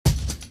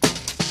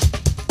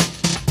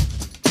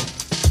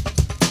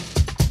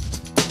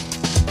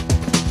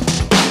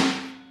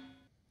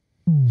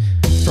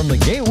the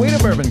gateway to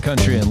Bourbon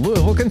Country in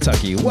Louisville,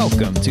 Kentucky.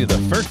 Welcome to the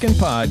Firkin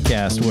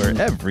Podcast, where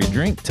every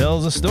drink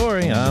tells a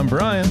story. I'm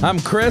Brian. I'm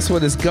Chris.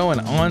 What is going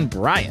on,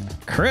 Brian?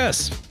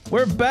 Chris,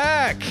 we're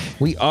back.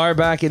 We are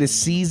back. It is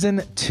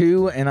season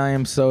 2, and I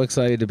am so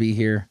excited to be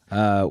here.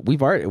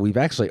 We've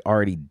actually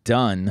already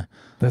done.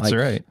 That's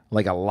right.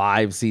 Like a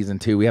live season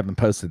 2. We haven't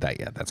posted that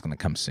yet. That's going to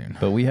come soon.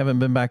 But we haven't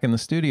been back in the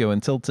studio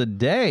until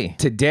today.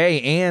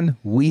 And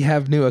we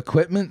have new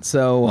equipment.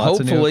 So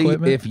hopefully,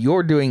 if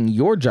you're doing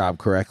your job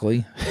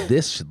correctly,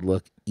 this should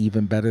look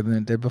even better than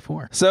it did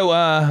before. So,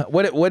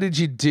 what did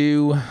you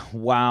do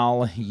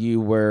while we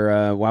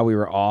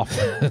were off?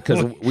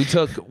 Because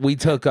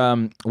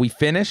we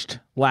finished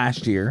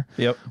last year.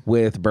 Yep.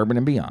 With Bourbon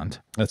and Beyond.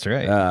 That's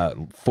right.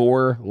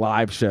 4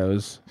 live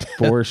shows,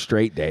 4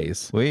 straight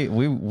days. We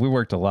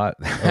worked a lot.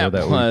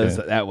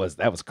 That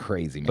was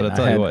crazy, man. But I'll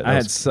tell you what, I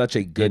had such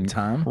a good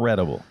time.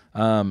 Incredible.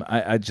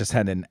 I just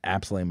had an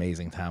absolutely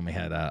amazing time. We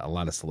had a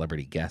lot of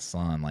celebrity guests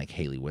on, like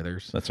Haley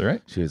Withers. That's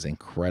right. She was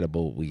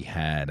incredible. We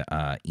had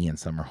Ian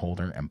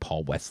Somerhalder and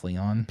Paul Wesley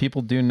on.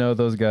 People do know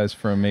those guys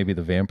from maybe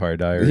the Vampire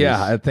Diaries.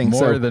 Yeah, I think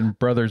more than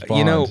Brothers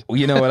Bond.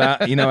 You know what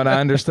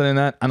I understood in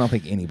that? I don't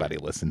think anybody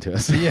listened to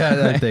us.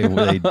 Yeah,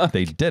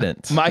 they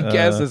didn't. My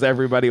guess is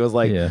everybody was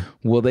like,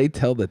 will they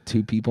tell the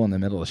 2 people in the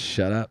middle to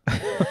shut up?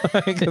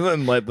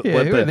 Then let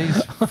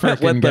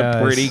the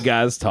pretty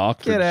guys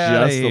talk for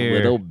just a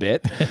little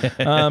bit.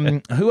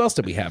 Who else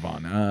did we have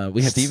on?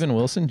 We had Steven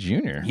Wilson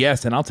Jr.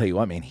 Yes, and I'll tell you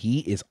what, man, he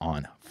is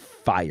on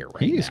fire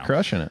right now. He's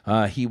crushing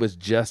it. He was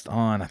just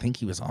on, I think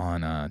he was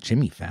on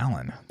Jimmy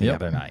Fallon the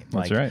other night.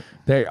 That's right.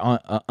 They're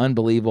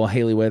unbelievable.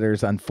 Haley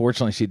Withers,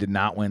 unfortunately, she did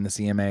not win the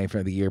CMA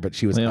for the year, but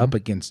she was up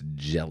against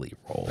Jelly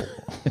Roll.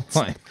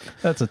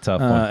 That's a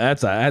tough one.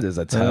 That is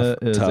a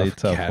tough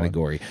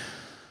category. One.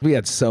 We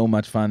had so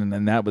much fun,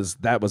 and that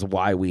was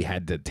why we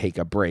had to take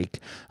a break.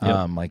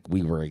 Like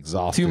we were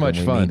exhausted. Too much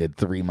fun. We needed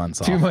 3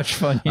 months off. Too much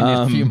fun. You need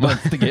a few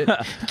months to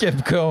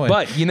get going.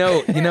 But you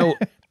know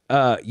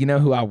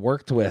who I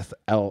worked with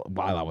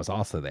while I was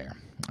also there.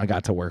 I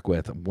got to work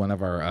with one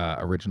of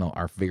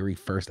our very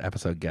first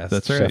episode guests.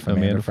 That's right, Chef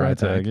Amanda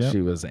Freitag. Yep.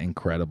 She was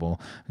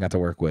incredible. I got to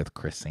work with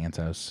Chris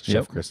Santos,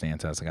 Chef Chris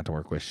Santos. I got to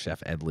work with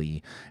Chef Ed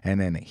Lee,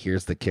 and then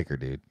here's the kicker,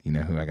 dude. You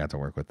know who I got to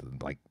work with?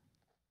 Like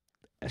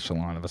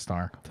echelon of a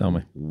star. Tell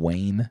me.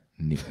 Wayne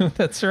Newton.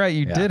 That's right.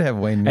 You did have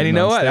Wayne Newton. And you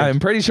know what? I'm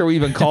pretty sure we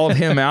even called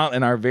him out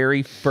in our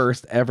very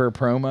first ever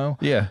promo.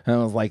 Yeah. And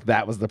I was like,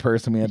 that was the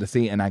person we had to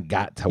see. And I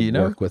got to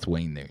work with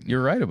Wayne Newton.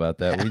 You're right about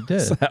that. We did.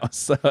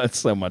 So that's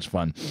so much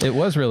fun. It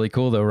was really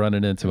cool, though,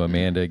 running into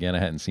Amanda again. I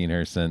hadn't seen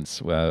her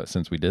since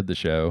we did the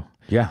show.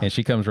 Yeah. And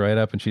she comes right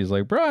up and she's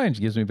like, Brian,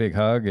 she gives me a big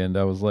hug. And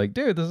I was like,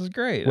 dude, this is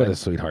great. What a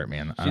sweetheart,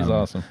 man. She's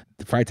awesome.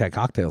 Freitag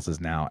Cocktails is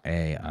now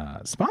a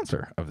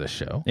sponsor of this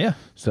show. Yeah.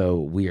 So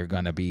we are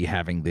going to be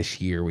having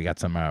this year, we got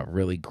some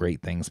really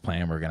great things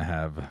planned. We're going to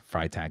have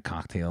Freitag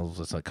Cocktails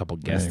with a couple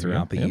guests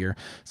throughout the year.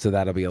 So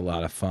that'll be a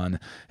lot of fun,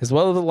 as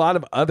well as a lot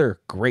of other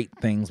great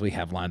things we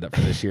have lined up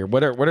for this year.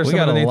 What are some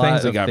of the new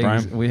things we got,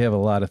 Brian? We have a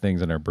lot of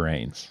things in our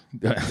brains.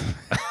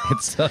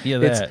 Tell you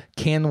that. It's,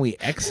 can we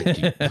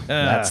execute?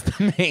 That's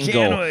the main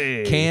goal.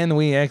 Can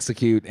we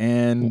execute?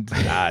 And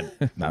I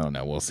don't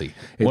know. We'll see.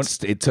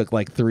 It took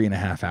like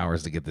 3.5 hours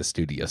to get the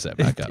studio set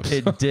back up.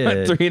 It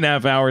did.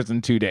 3.5 hours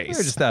in 2 days. We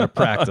were just out of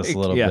practice a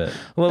little bit.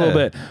 A little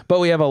bit. But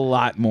we have a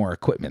lot more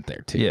equipment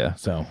there too. Yeah.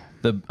 So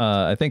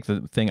I think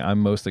the thing I'm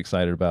most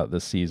excited about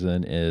this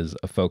season is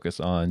a focus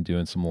on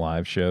doing some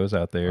live shows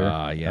out there.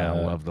 I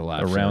love the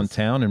live around shows.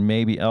 Town and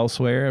maybe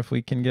elsewhere if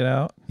we can get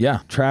out.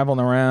 Yeah,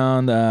 traveling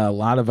around, a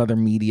lot of other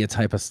media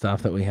type of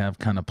stuff that we have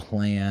kind of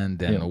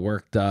planned and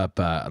worked up.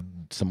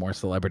 Some more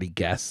celebrity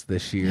guests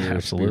this year. Yeah,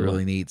 absolutely. We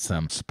really need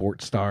some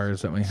sports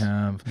stars that we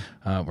have.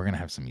 We're gonna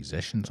have some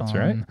musicians on.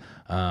 That's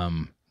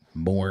right.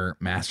 More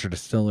master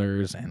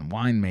distillers and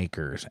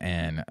winemakers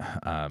and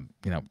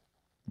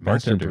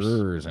master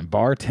brewers and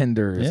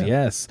bartenders.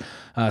 Yes.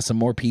 Some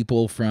more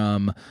people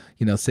from,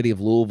 city of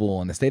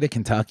Louisville and the state of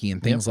Kentucky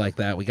and things like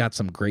that. We got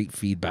some great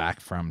feedback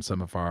from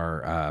some of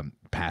our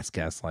past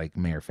guests like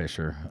Mayor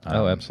Fisher.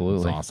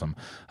 Absolutely. Was awesome.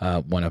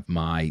 One of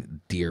my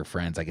dear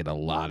friends I get a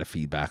lot of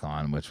feedback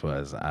on, which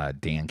was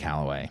Dan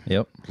Calloway.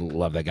 Yep.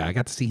 Love that guy. I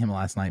got to see him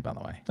last night, by the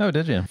way. Oh,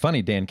 did you?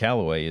 Funny, Dan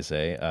Calloway, you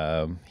say.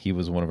 He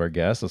was one of our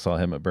guests. I saw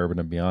him at Bourbon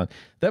and Beyond.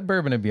 That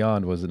Bourbon and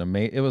Beyond was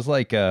it was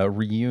like a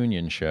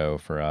reunion show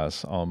for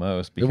us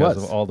almost because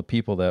of all the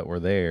people that were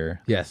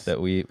there. Yes.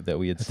 That we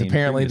had seen.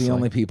 Apparently previously. the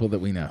only people that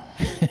we know.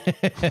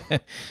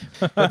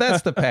 But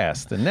that's the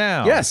past. And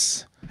now.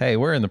 Yes. Hey,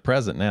 we're in the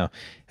present now.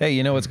 Hey,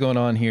 you know what's going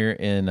on here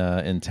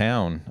in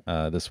town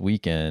this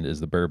weekend is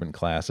the Bourbon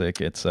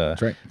Classic. It's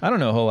That's right. I don't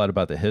know a whole lot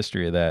about the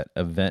history of that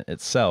event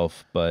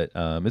itself, but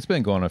it's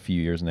been going on a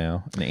few years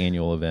now. An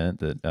annual event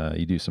that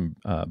you do some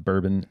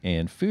bourbon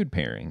and food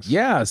pairings.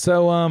 Yeah,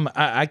 so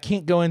I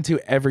can't go into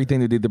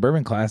everything to do. The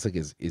Bourbon Classic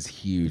is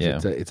huge.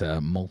 Yeah. It's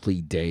a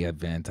multi-day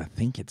event. I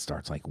think it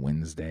starts like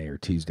Wednesday or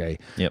Tuesday,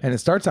 Yep. and it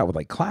starts out with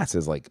like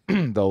classes. Like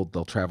they'll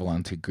travel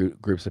on to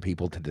groups of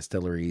people to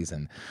distilleries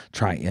and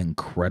try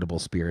incredible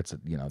spirits.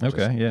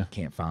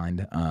 can't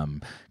find.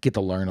 Get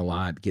to learn a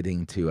lot,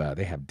 getting to,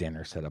 they have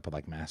dinner set up with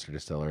like master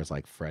distillers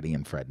like Freddie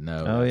and Fred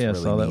No. Oh, yeah, I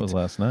saw that was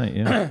last night,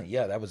 yeah.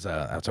 Yeah, that's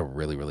a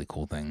really, really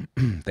cool thing.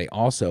 They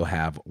also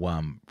have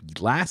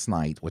last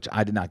night, which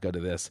I did not go to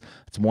this.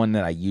 It's one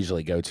that I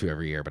usually go to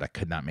every year, but I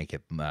could not make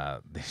it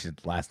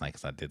last night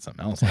because I did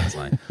something else last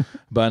night.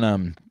 But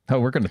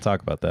we're going to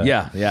talk about that.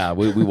 Yeah,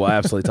 we will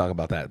absolutely talk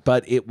about that.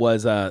 But it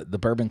was the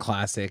Bourbon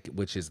Classic,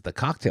 which is the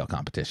cocktail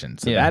competition.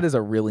 So that is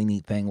a really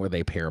neat thing where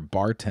they pair a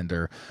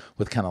bartender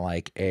with kind of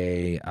like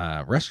a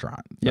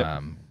restaurant.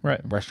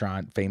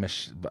 Restaurant,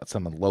 famous,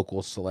 some of the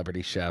local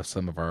celebrity chefs,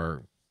 some of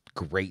our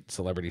great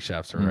celebrity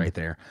chefs are right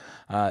there.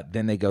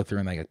 Then they go through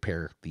and they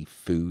pair the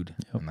food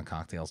and the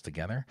cocktails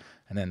together.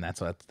 And then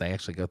that's what they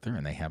actually go through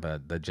and they have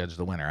the judge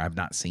the winner. I've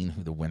not seen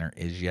who the winner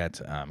is yet.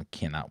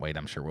 Cannot wait.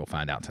 I'm sure we'll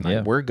find out tonight.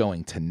 Yeah. We're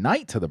going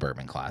tonight to the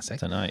Bourbon Classic.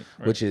 Tonight.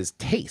 Right. Which is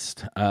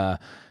taste.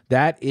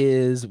 That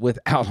is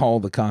without all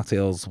the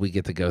cocktails. We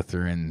get to go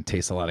through and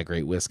taste a lot of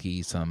great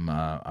whiskey, some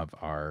of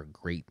our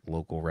great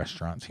local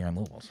restaurants here in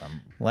Louisville. So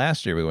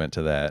last year we went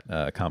to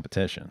that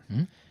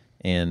competition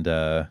and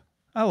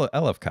I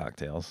love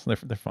cocktails. They're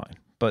fine.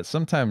 But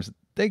sometimes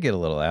they get a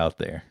little out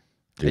there.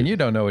 Dude. And you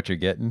don't know what you're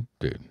getting.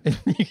 Dude.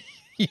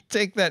 You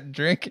take that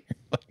drink and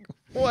you're like,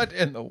 what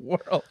in the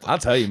world? I'll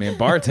tell you, man,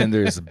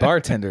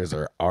 bartenders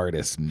are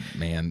artists,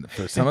 man.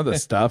 For some of the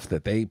stuff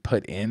that they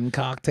put in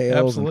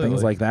cocktails and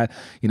things like that.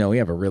 You know, we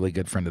have a really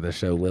good friend of the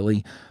show,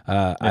 Lily.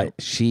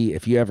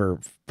 If you ever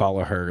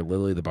follow her,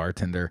 Lily the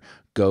bartender,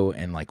 go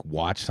and like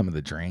watch some of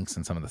the drinks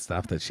and some of the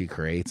stuff that she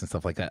creates and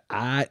stuff like that.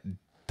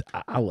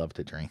 I love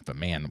to drink, but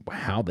man,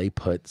 how they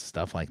put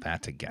stuff like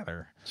that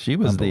together. She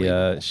was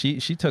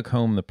she took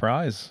home the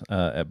prize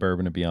at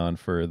Bourbon and Beyond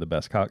for the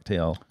best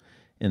cocktail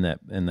in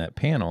that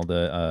panel.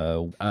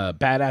 The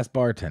badass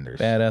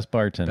bartenders. Badass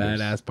bartenders.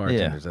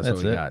 Yeah, that's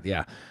what we got.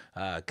 Yeah,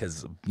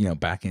 because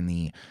back in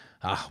the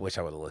wish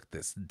I would have looked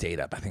this date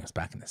up. I think it was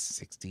back in the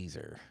 60s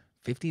or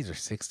 50s or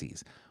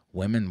 60s.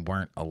 Women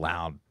weren't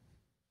allowed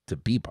to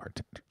be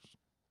bartenders.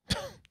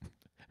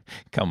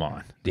 Come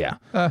on. Yeah.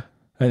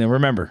 And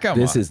remember,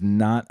 this is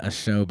not a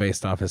show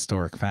based off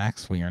historic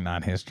facts. We are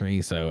not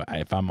history. So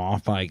if I'm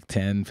off like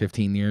 10,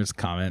 15 years,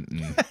 comment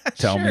and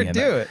tell me. And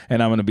do it.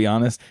 And I'm going to be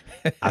honest,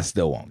 I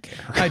still won't care.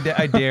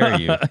 I dare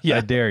you. Yeah.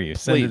 I dare you.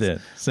 Send it in.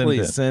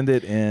 Please send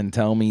it and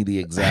tell me the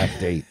exact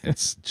date.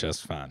 It's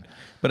just fine.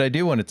 But I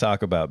do want to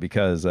talk about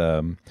because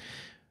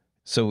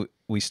so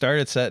we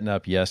started setting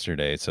up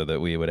yesterday so that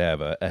we would have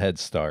a head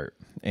start.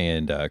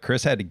 And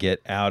Chris had to get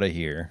out of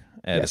here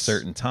at a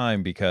certain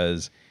time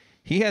because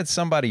he had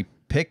somebody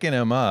picking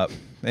him up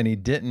and he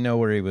didn't know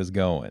where he was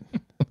going.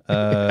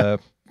 And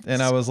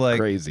I was like,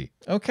 crazy.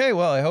 Okay,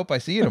 well, I hope I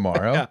see you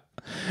tomorrow.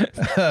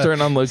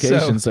 Turn on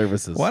location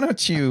services. Why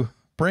don't you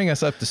bring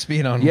us up to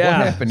speed on what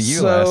happened to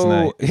you last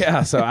night?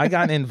 Yeah, so I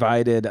got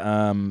invited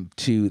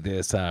to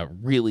this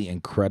really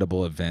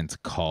incredible event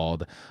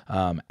called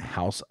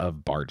House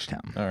of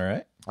Bardstown. All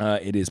right.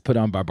 It is put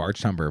on by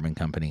Bardstown Bourbon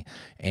Company,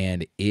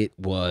 and it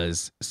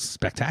was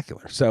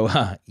spectacular. So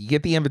you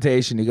get the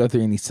invitation, you go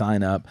through and you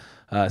sign up.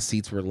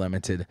 Seats were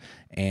limited,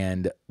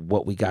 and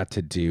what we got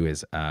to do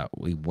is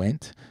we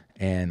went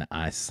and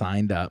I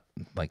signed up,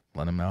 like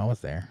let them know I was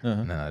there,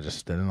 and then I just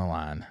stood in the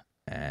line.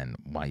 And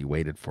while you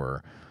waited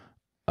for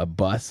a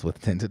bus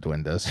with tinted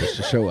windows just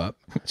to show up,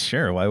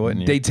 sure, why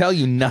wouldn't you? They tell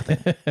you nothing,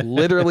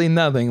 literally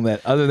nothing,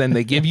 that other than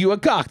they give you a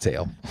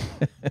cocktail.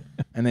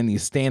 And then you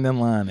stand in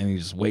line and you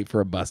just wait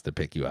for a bus to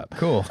pick you up.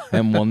 Cool.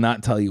 And will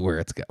not tell you where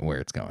it's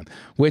going,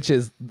 which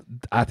is,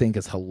 I think,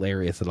 is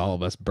hilarious that all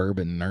of us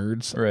bourbon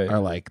nerds are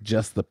like,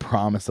 just the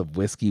promise of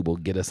whiskey will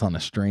get us on a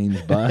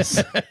strange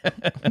bus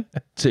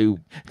to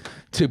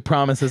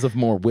promises of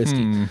more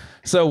whiskey.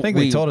 So I think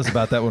they told us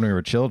about that when we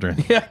were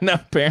children. Yeah, no,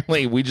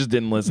 apparently we just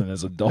didn't listen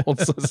as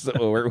adults.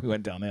 So we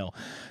went downhill.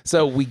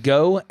 So we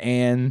go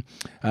and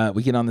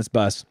we get on this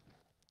bus.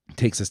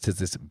 Takes us to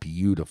this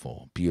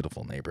beautiful,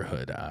 beautiful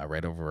neighborhood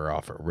right over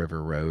off of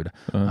River Road.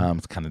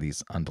 It's kind of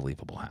these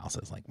unbelievable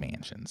houses, like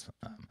mansions.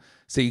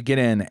 So you get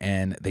in,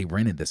 and they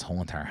rented this whole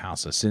entire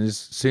house. So as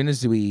soon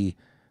as we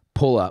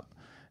pull up,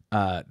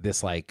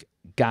 this like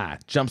guy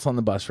jumps on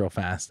the bus real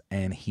fast,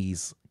 and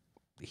he's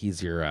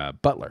your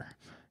butler.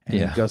 And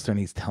he goes through and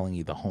he's telling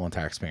you the whole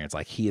entire experience.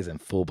 Like, he is in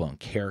full blown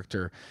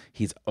character.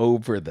 He's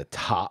over the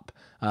top.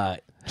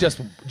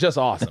 Just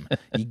awesome.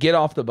 You get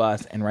off the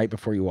bus, and right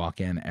before you walk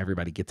in,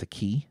 everybody gets a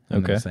key.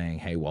 And they're saying,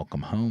 hey,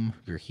 welcome home.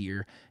 You're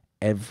here.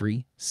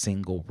 Every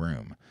single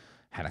room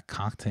had a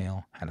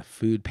cocktail, had a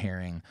food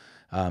pairing.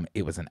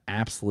 It was an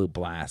absolute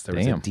blast. There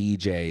was a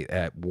DJ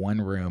at one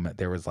room.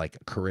 There was like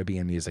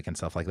Caribbean music and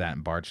stuff like that.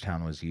 And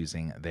Bardstown was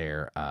using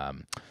their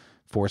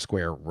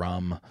Foursquare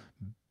rum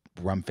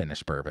rum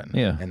finished bourbon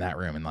in that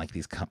room, and like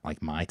these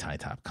like Mai Tai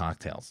type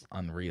cocktails,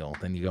 unreal.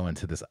 Then you go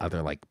into this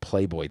other like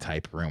Playboy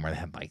type room where they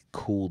had like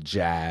cool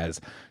jazz,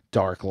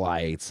 dark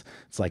lights.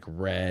 It's like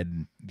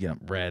red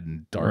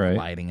and dark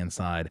lighting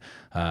inside.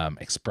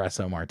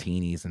 Espresso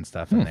martinis and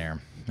stuff in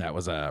there. That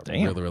was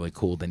really, really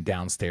cool. Then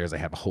downstairs, they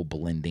have a whole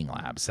blending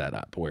lab set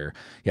up where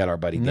you had our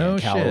buddy Dan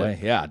Calloway.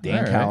 Yeah,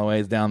 Dan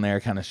Calloway's down there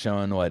kind of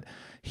showing what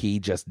he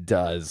just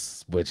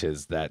does, which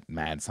is that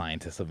mad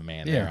scientist of a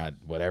man there,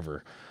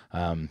 whatever.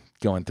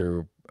 Going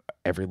through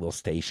every little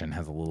station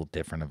has a little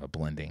different of a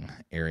blending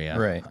area.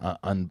 Right.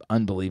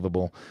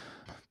 Unbelievable.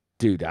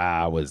 Dude,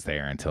 I was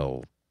there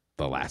until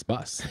the last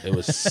bus. It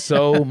was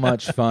so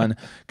much fun.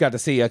 Got to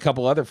see a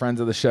couple other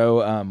friends of the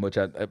show, which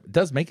it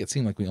does make it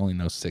seem like we only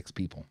know 6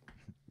 people.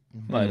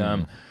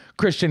 But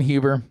Christian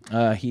Huber,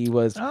 he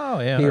was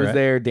was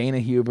there. Dana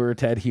Huber,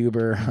 Ted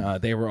Huber,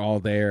 they were all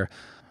there.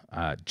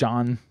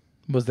 John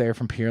was there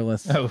from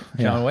Peerless. Oh,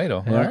 John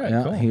Wadle. Yeah, all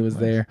right, cool. He was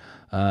there.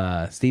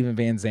 Stephen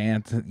Van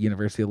Zandt,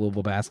 University of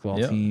Louisville basketball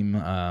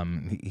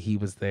team. He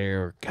was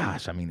there.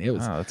 Gosh, I mean, it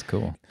was. Oh, that's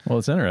cool. Well,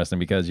 it's interesting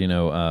because,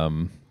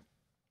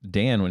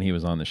 Dan, when he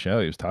was on the show,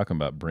 he was talking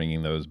about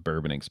bringing those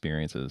bourbon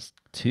experiences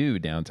to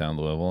downtown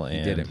Louisville. And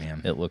he did it,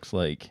 man. It looks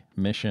like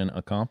mission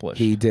accomplished.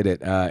 He did it.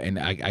 And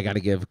I got to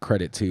give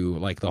credit to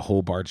like the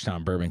whole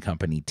Bardstown Bourbon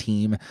Company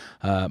team.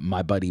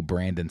 My buddy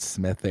Brandon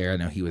Smith there. I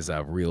know he was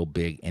a real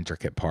big,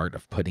 intricate part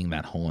of putting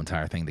that whole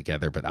entire thing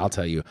together. But I'll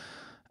tell you,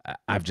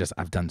 I've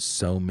done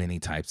so many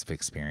types of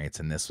experience,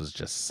 and this was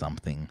just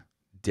something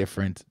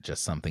different,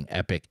 just something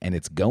epic. And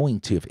it's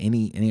going to, if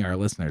any of our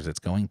listeners, it's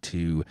going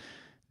to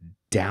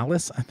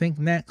Dallas, I think,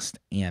 next,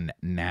 and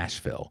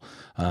Nashville.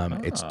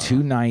 It's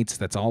 2 nights.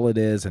 That's all it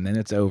is. And then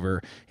it's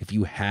over. If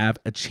you have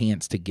a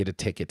chance to get a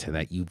ticket to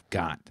that, you've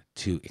got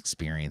to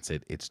experience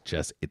it. It's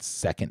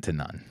second to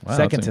none. Wow,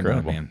 second to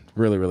none, man.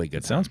 Really, really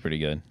good. Sounds pretty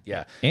good.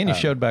 Yeah. And you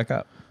showed back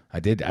up. I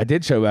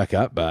did show back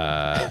up.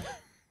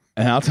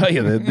 And I'll tell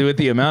you, with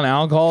the amount of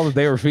alcohol that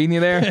they were feeding you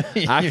there,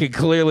 I could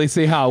clearly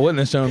see how I wouldn't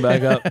have shown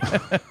back up.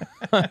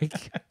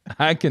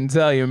 I can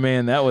tell you,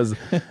 man, that was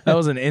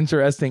an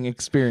interesting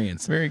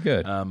experience. Very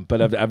good.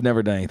 But I've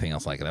never done anything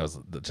else like it. That was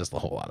just a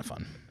whole lot of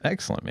fun.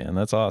 Excellent, man.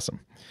 That's awesome.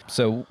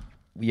 So,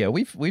 yeah,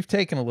 we've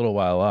taken a little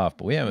while off,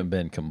 but we haven't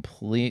been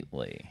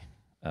completely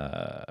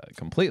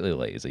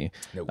lazy.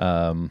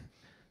 Nope.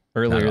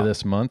 Earlier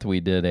this month,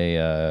 we did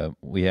I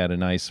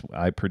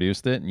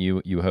produced it and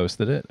you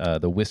hosted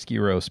it, the Whiskey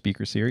Row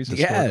Speaker Series,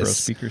 Historic Row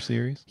Speaker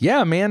Series.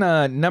 Yeah,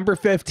 man, number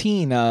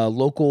 15,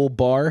 local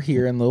bar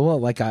here in Louisville,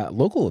 like a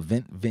local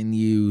event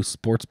venue,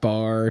 sports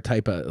bar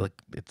type of, like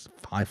it's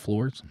 5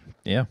 floors.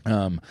 Yeah.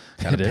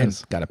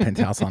 Got a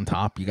penthouse on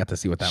top. You got to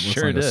see what that looks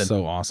like. It was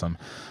so awesome.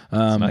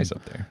 It's nice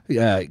up there.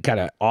 Yeah, got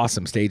an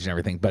awesome stage and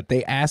everything. But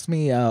they asked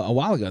me a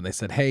while ago, they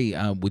said, hey,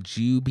 would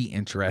you be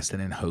interested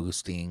in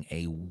hosting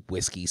a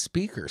whiskey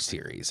speaker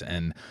series?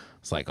 And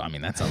it's like, I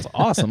mean, that sounds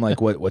awesome. Like,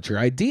 what's your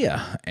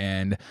idea?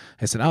 And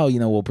I said,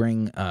 we'll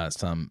bring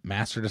some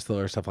master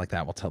distillers, stuff like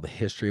that. We'll tell the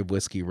history of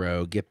Whiskey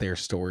Row, get their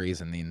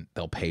stories, and then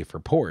they'll pay for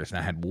pours. And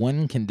I had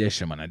one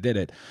condition when I did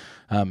it,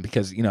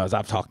 because, as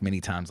I've talked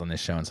many times on this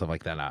show and stuff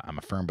like that, I'm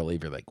a firm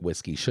believer like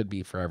whiskey should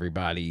be for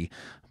everybody.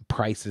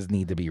 Prices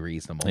need to be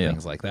reasonable,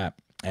 things like that.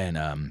 And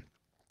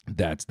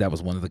that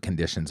was one of the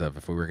conditions of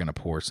if we were going to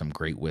pour some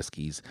great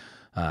whiskeys,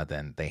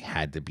 then they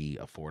had to be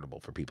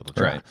affordable for people to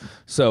try. Right.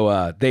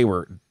 So they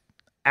were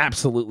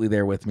absolutely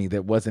there with me.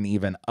 That wasn't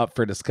even up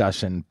for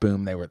discussion.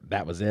 Boom,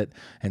 that was it.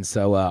 And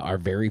so our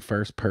very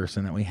first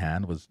person that we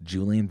had was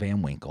Julian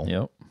Van Winkle.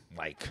 Yep.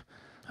 Like,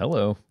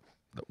 hello.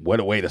 What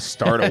a way to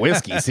start a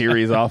whiskey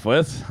series off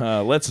with.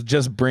 Let's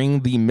just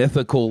bring the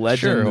mythical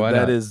legend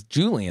that is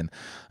Julian.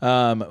 We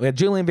had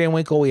Julian Van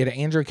Winkle. We had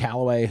Andrew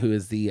Calloway, who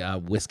is the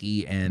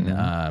whiskey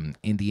and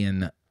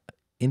Indian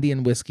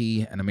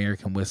whiskey and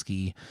American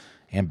whiskey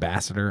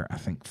ambassador, I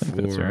think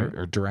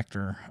or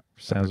director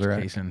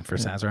Sazerac. For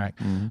Sazerac.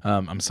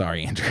 I'm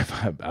sorry, Andrew,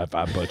 if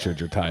I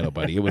butchered your title,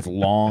 buddy. It was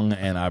long,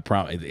 and I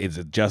promise it's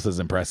just as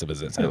impressive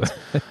as it sounds.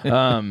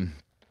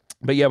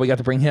 But yeah, we got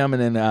to bring him,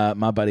 and then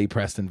my buddy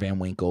Preston Van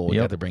Winkle, we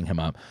got to bring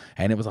him up.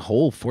 And it was a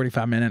whole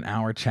 45-minute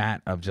hour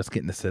chat of just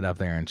getting to sit up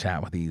there and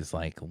chat with these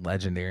like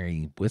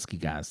legendary whiskey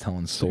guys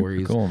telling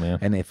stories. Super cool, man.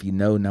 And if you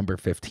know number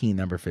 15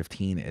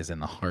 is in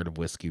the heart of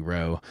Whiskey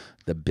Row.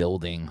 The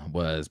building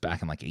was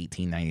back in like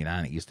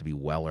 1899. It used to be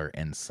Weller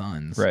and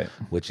Sons, right,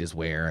 which is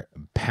where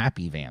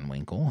Pappy Van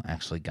Winkle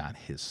actually got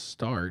his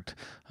start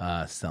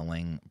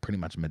selling pretty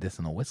much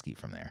medicinal whiskey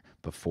from there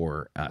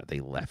before they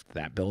left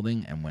that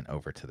building and went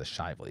over to the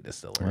Shively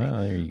Distillery.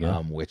 Wow, there you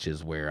go. Which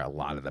is where a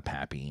lot of the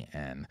Pappy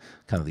and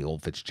kind of the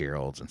old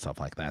Fitzgeralds and stuff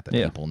like that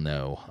people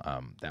know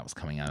that was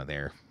coming out of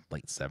there.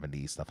 Late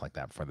 70s, stuff like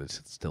that, before the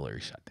distillery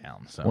shut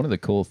down. So one of the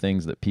cool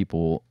things that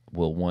people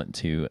will want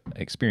to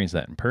experience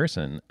that in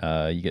person,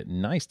 you get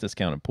nice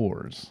discounted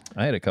pours.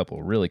 I had a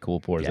couple really cool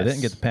pours. I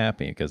didn't get the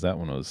Pappy because that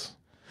one was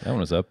That one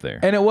was up there.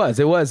 And it was.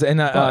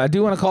 And I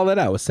do want to call that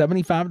out. It was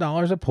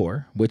 $75 a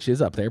pour, which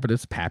is up there, but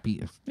it's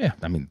pappy. Yeah,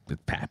 I mean,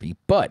 it's pappy.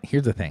 But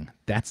here's the thing.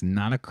 That's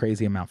not a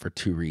crazy amount for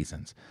two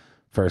reasons.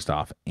 First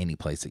off, any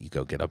place that you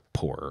go get a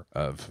pour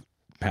of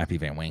Pappy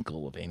Van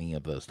Winkle, of any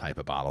of those type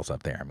of bottles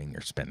up there, I mean,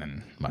 you're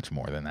spending much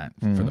more than that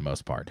for the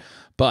most part.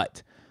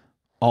 But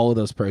all of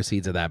those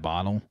proceeds of that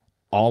bottle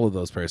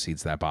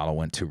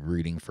went to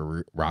Rooting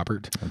for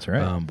Robert. That's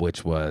right.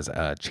 Which was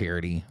a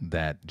charity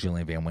that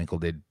Julian Van Winkle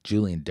did.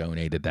 Julian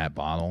donated that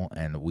bottle,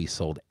 and we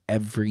sold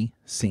every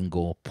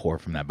single pour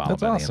from that bottle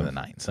by the end of the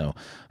night. So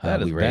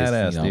we raised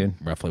badass,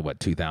 roughly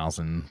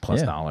 $2,000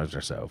 plus dollars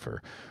or so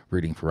for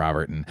Rooting for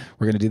Robert, and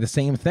we're going to do the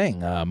same thing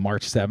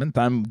March 7th.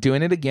 I'm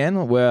doing it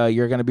again. Well,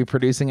 you're going to be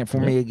producing it for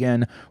me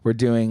again. We're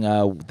doing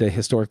the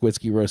Historic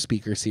Whiskey Roast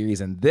Speaker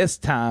Series, and this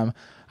time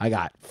I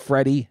got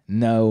Freddie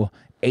No,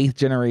 8th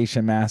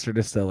generation master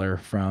distiller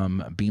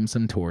from Beam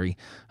Suntory.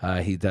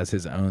 He does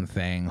his own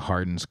thing,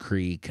 Hardin's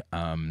Creek,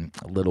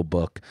 Little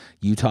Book.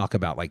 You talk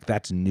about like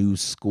that's new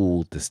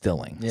school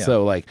distilling. Yeah.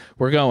 So like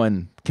we're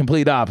going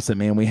complete opposite,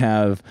 man. We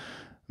have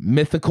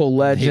mythical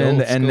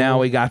legend, and now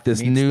we got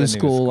this new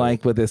school,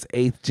 like with this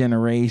 8th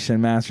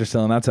generation master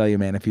distiller. And I'll tell you,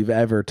 man, if you've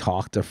ever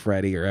talked to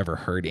Freddie or ever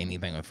heard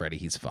anything with Freddie,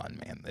 he's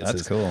fun, man.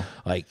 That's cool.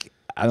 Like,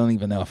 I don't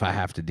even know if I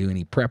have to do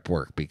any prep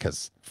work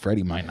because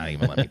Freddie might not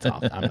even let me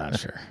talk. I'm not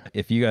sure.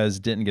 If you guys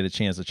didn't get a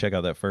chance to check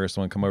out that first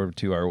one, come over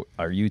to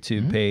our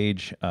YouTube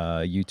page,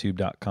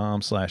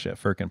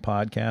 youtube.com/Firkin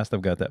Podcast.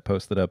 I've got that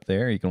posted up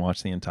there. You can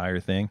watch the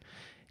entire thing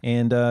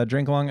and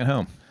drink along at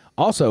home.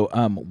 Also,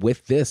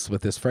 with this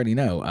Freddie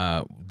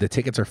No, the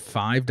tickets are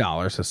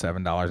 $5, so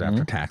 $7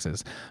 after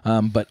taxes.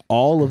 But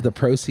all of the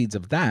proceeds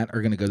of that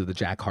are going to go to the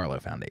Jack Harlow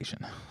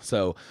Foundation.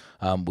 So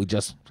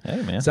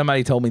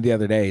somebody told me the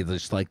other day,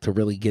 just like to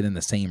really get in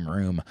the same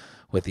room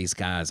with these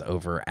guys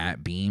over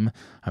at Beam.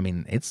 I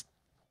mean, it's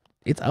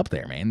up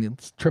there, man.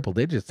 It's triple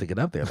digits to get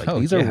up there. Like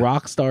these are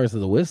rock stars of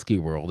the whiskey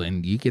world,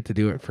 and you get to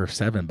do it for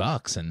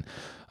 $7. And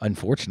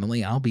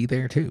unfortunately, I'll be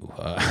there too.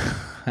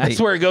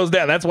 That's where it goes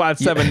down. That's why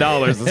it's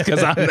 $7 is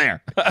because I'm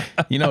there.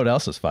 You know what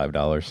else is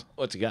 $5?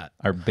 What you got?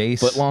 Our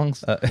base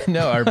footlongs.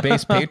 No, our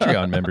base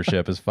Patreon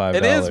membership is $5.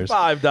 It is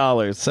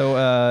 $5.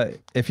 So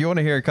if you want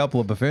to hear a couple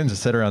of buffoons that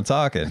sit around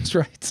talking, that's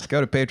right. Go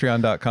to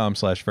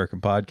patreon.com/Firkin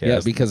Podcast.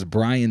 Yeah, because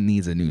Brian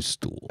needs a new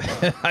stool.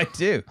 I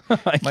do.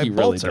 My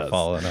bolts are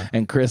falling off.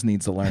 And Chris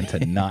needs to learn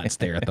to not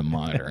stare at the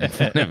monitor in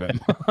front of him.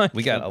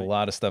 We got a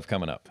lot of stuff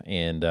coming up,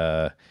 and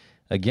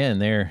again,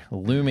 they're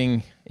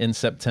looming in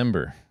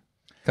September.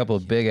 A couple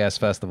of big-ass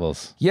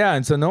festivals. Yeah,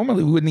 and so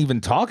normally we wouldn't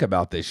even talk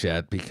about this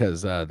yet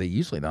because they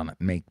usually don't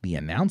make the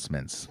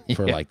announcements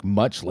for like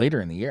much later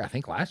in the year. I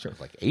think last year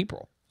was like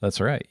April. That's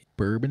right.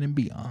 Bourbon and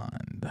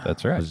Beyond.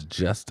 That's right. Was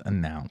just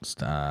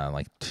announced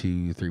like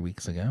 2-3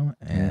 weeks ago,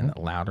 and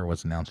Louder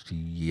was announced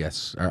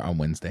on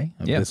Wednesday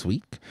of this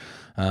week.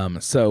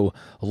 So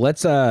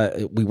let's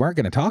we weren't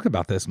going to talk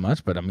about this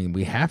much, but I mean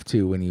we have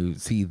to when you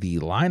see the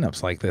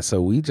lineups like this.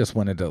 So we just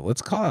wanted to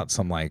let's call out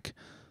some like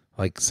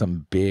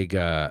some big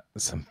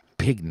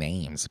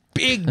names.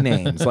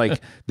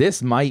 Like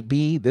this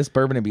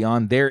Bourbon and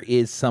Beyond. There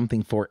is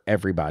something for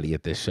everybody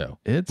at this show.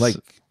 It's like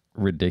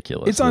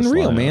ridiculous. It's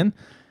unreal, man.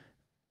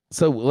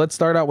 So let's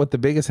start out with the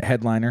biggest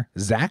headliner,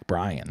 Zach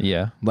Bryan.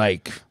 Yeah.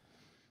 Like,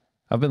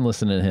 I've been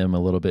listening to him a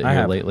little bit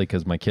here lately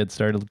because my kids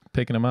started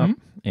picking him up,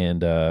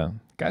 and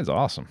guy's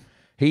awesome.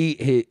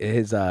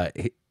 His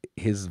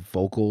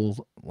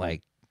vocals,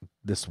 like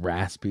this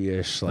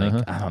raspy-ish, like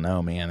I don't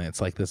know, man. It's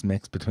like this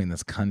mix between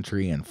this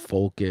country and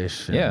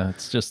folkish. And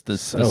it's just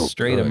this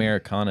straight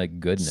Americana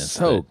goodness.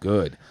 So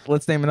good.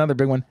 Let's name another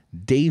big one,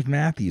 Dave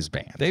Matthews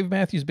Band. Dave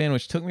Matthews Band,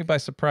 which took me by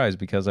surprise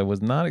because I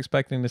was not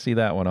expecting to see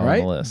that one on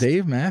the list.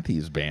 Dave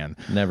Matthews Band.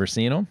 Never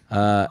seen him.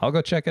 I'll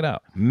go check it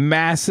out.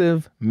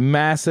 Massive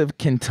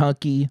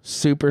Kentucky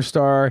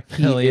superstar.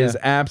 He is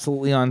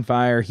absolutely on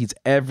fire. He's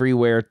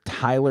everywhere.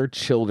 Tyler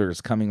Childers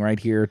coming right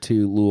here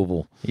to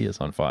Louisville. He is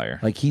on fire.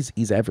 Like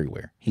he's everywhere.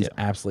 He's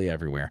absolutely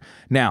everywhere.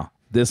 Now,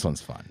 this one's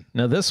fun.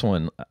 Now, this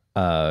one,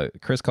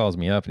 Chris calls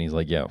me up and he's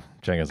like, yo,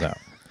 check us out.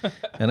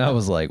 And I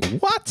was like,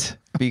 what?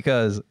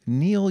 Because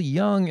Neil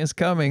Young is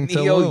coming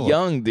to Louisville. Neil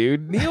Young,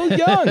 dude. Neil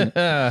Young.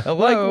 Hello.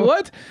 Like,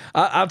 what?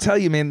 I'll tell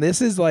you, man,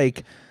 this is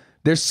like,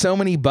 there's so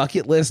many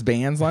bucket list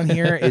bands on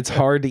here. It's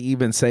hard to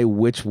even say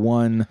which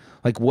one,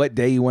 like what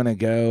day you want to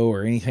go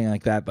or anything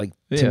like that. Like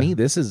to me,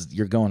 this is,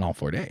 you're going all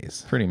 4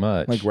 days. Pretty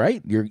much. Like,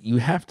 right? You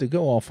have to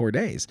go all 4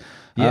 days.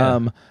 Yeah.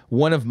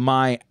 One of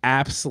my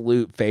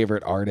absolute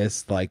favorite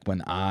artists, like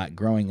when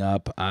growing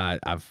up,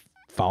 I've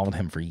followed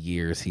him for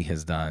years. He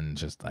has done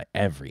just like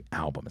every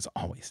album is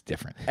always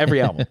different.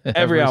 Every album,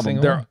 every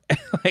album. They're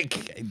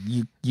like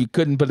you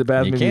couldn't put it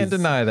bad. You can't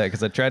deny that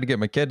because I tried to get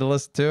my kid to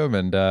listen to him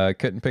and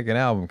couldn't pick an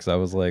album because I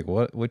was like,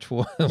 what? Which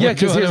one? Yeah,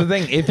 because here's the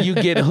thing: if you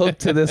get hooked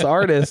to this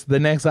artist,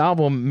 the next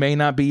album may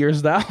not be your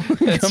style.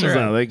 Comes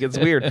out. Like it's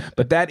weird,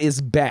 but that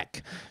is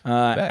Beck.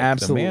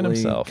 Absolutely, the man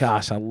himself.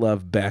 Gosh, I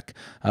love Beck.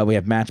 We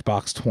have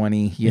Matchbox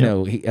 20. You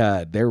know,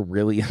 they're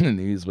really in the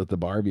news with the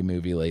Barbie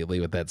movie lately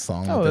with that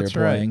song that they're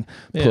playing.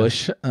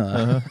 push.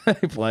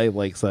 They play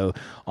like so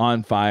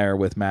on fire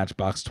with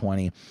Matchbox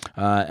 20.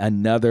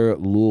 Another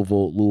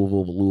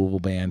Louisville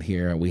band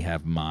here. We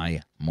have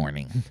My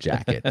Morning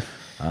Jacket.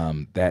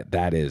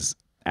 That is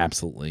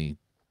absolutely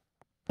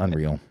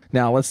unreal.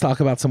 Now let's talk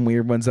about some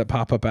weird ones that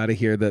pop up out of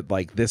here that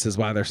like this is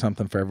why there's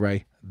something for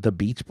everybody. The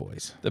Beach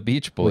Boys. The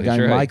Beach Boys. We got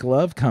right. Mike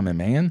Love coming,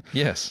 man.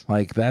 Yes.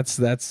 Like that's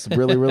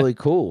really, really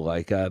cool.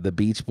 Like the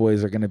Beach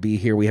Boys are going to be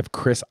here. We have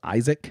Chris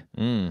Isaac.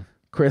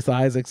 Chris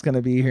Isaac's going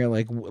to be here.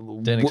 Like,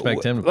 didn't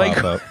expect him to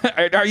pop up.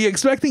 Are you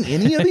expecting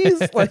any of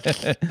these?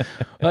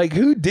 like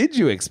who did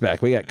you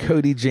expect? We got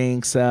Cody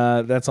Jinks.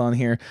 That's on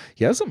here.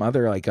 You have some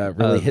other like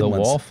really hidden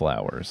ones.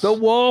 Wallflowers. The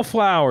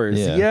Wallflowers.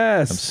 Yeah.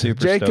 Yes. I'm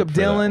super Jacob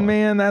Dylan,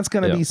 man. That's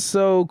going to be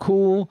so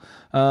cool.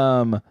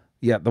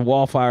 Yeah, the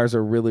Wallflowers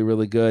are really,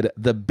 really good.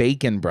 The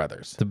Bacon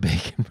Brothers.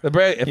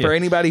 For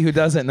anybody who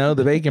doesn't know,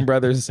 the Bacon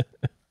Brothers.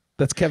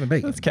 That's Kevin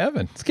Bacon. That's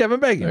Kevin. It's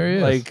Kevin Bacon. There he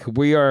is. Like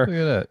we are. Look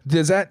at that.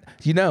 Does that?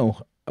 You know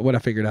what I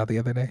figured out the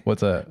other day?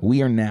 What's that?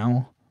 We are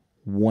now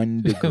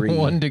 1 degree.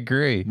 1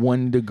 degree.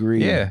 1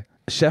 degree. Yeah.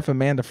 Chef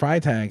Amanda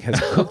Freitag has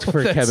cooked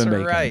for Kevin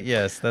Bacon. Right.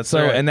 Yes. That's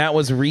so, right. And that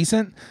was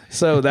recent.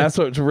 So that's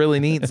what's really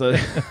neat. So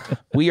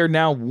we are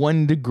now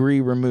 1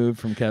 degree removed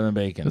from Kevin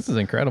Bacon. This is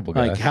incredible,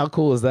 guys. Like, how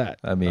cool is that?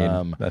 I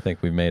mean, I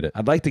think we've made it.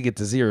 I'd like to get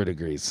to 0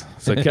 degrees.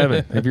 So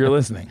Kevin, if you're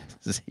listening,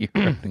 0.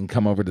 and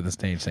come over to the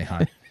stage, say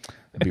hi.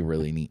 That'd be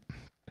really neat.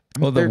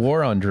 Well, the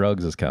War on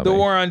Drugs is coming. The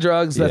War on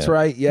Drugs, that's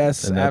right.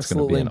 Yes, and that's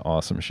absolutely. going to be an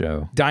awesome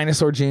show.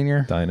 Dinosaur Jr.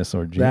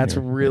 That's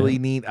really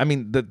neat. I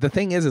mean, the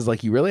thing is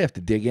like you really have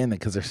to dig in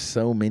because there's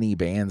so many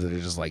bands that are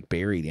just like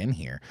buried in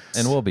here.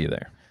 And we'll be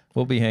there.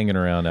 We'll be hanging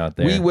around out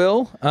there. We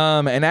will.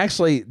 And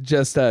actually,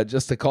 just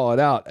to call it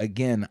out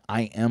again,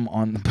 I am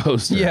on the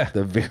poster. Yeah.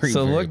 The very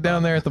so very look bottom.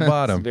 down there at the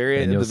bottom. At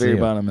the very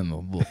bottom, and the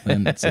little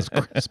thing that says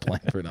Chris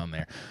Blanford on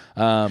there.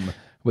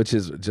 Which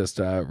is just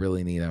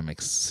really neat. I'm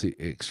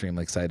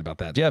extremely excited about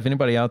that. Yeah, if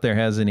anybody out there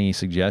has any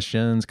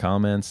suggestions,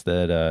 comments,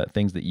 that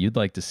things that you'd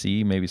like to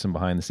see, maybe some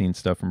behind-the-scenes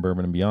stuff from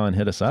Bourbon and Beyond,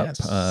 hit us up.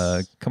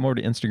 Yes. Come over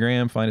to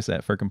Instagram, find us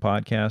at Firkin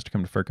Podcast, or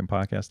come to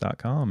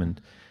firkinpodcast.com,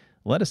 and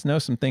let us know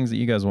some things that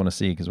you guys want to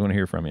see, because we want to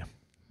hear from you.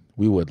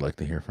 We would like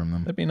to hear from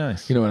them. That'd be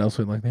nice. You know what else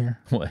we'd like to hear?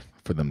 What?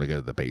 For them to go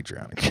to the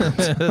Patreon account.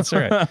 That's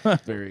right.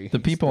 Very the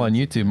people on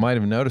YouTube might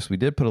have noticed we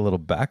did put a little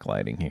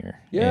backlighting here.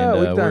 Yeah,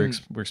 and,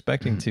 we're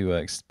expecting to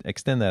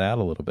extend that out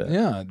a little bit.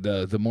 Yeah,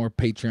 the more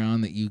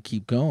Patreon that you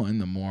keep going,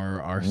 the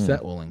more our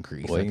set will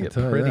increase. Boy, you get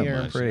prettier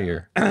and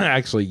prettier.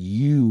 Actually,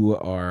 you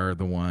are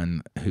the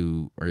one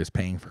who is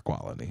paying for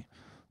quality.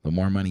 The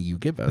more money you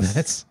give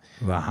us,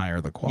 the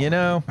higher the quality. You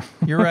know,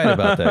 you're right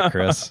about that,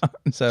 Chris.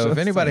 So if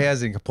anybody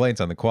has any complaints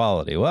on the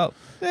quality, well,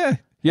 yeah.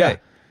 Hey, if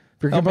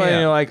you're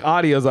complaining like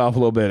audio's off a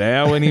little bit,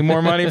 we need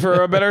more money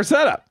for a better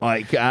setup.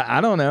 Like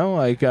I don't know,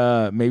 like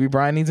maybe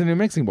Brian needs a new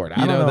mixing board.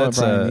 I don't know what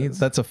Brian needs.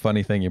 That's a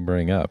funny thing you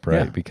bring up,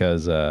 right? Yeah.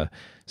 Because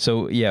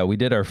we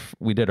did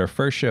our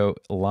first show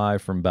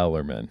live from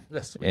Bellarmine,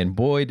 and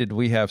boy did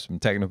we have some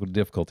technical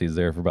difficulties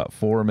there for about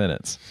 4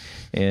 minutes,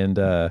 and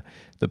the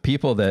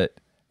people that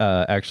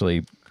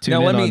actually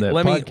tuned in on that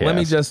podcast. Let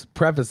me just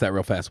preface that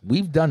real fast.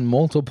 We've done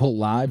multiple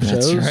live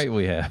shows. That's right,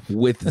 we have.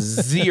 With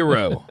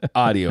 0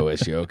 audio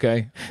issue,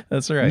 okay?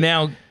 That's right.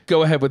 Now,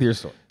 go ahead with your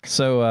story.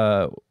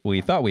 So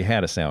we thought we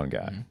had a sound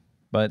guy,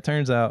 but it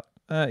turns out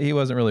he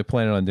wasn't really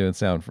planning on doing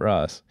sound for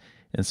us.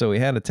 And so we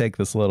had to take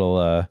this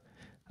little,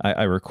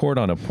 I record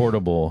on a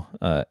portable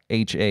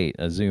H8,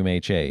 a Zoom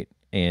H8,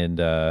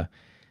 and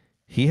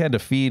he had to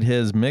feed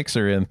his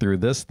mixer in through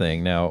this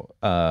thing. Now,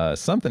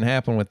 something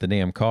happened with the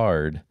damn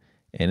card,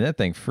 and that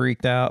thing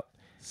freaked out,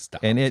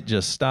 and it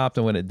just stopped.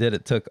 And when it did,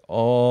 it took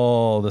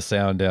all the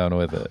sound down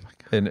with it,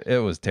 and it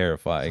was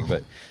terrifying.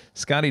 But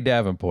Scotty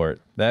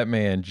Davenport, that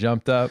man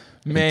jumped up,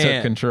 and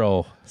took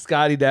control.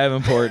 Scotty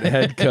Davenport,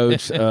 head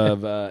coach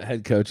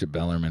at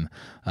Bellarmine.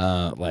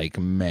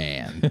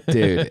 Man,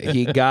 dude,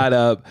 he got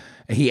up.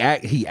 He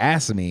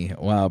asked me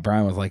while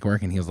Brian was like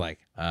working. He was like,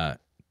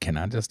 can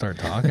I just start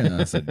talking?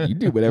 And I said, you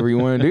do whatever you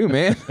want to do,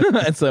 man.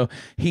 And so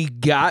he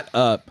got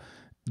up,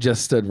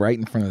 just stood right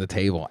in front of the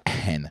table,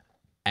 and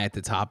at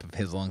the top of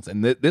his lungs.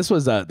 And this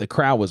was the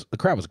crowd was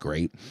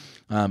great,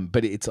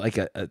 but it's like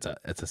it's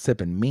a sip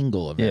and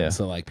mingle event. Yeah.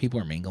 So like people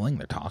are mingling,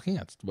 they're talking.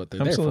 That's what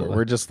they're there for.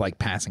 We're just like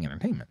passing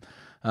entertainment.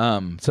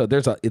 So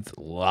it's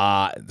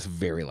a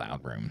very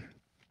loud room.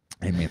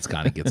 And man,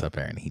 Scotty gets up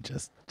there and he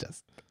just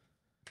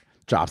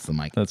drops the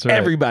mic. That's right.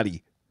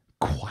 Everybody.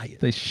 Quiet.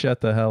 They shut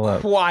the hell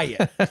up.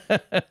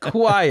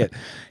 Quiet.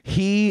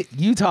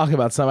 You talk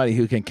about somebody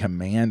who can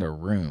command a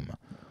room.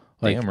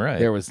 Like, damn right.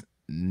 There was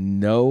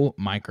no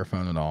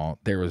microphone at all.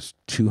 There was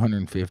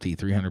 250,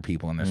 300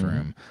 people in this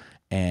room,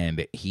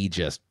 and he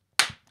just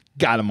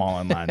got them all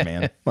in line,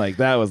 man.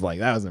 That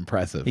was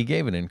impressive. He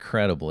gave an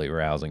incredibly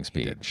rousing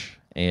speech.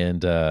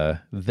 And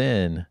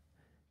then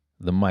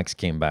the mics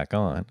came back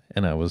on,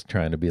 and I was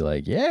trying to be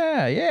like,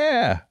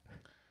 yeah.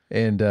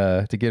 And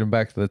to get him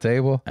back to the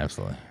table.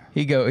 Absolutely.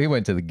 He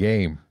went to the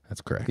game.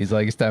 That's correct. He's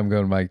like, it's time to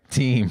go to my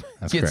team.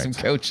 That's get correct. some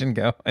coaching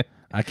going.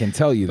 I can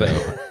tell you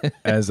though,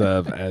 as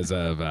of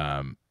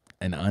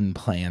an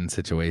unplanned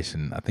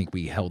situation, I think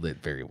we held it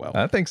very well.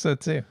 I think so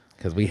too.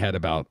 Because we had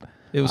about...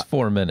 It was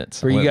 4 minutes.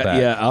 For you guys,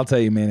 yeah, I'll tell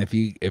you, man,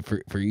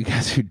 for you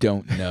guys who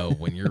don't know,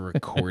 when you're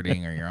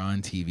recording or you're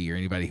on TV or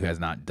anybody who has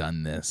not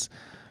done this,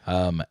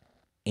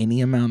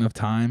 any amount of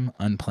time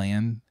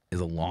unplanned is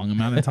a long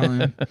amount of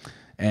time.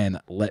 And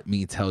let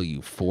me tell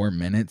you, 4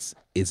 minutes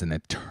is an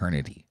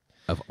eternity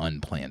of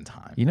unplanned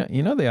time. You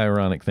know the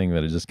ironic thing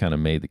that I just kind of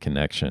made the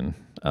connection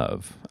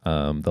of,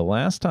 the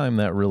last time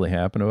that really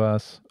happened to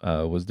us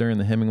was during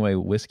the Hemingway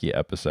whiskey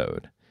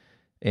episode.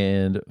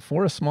 And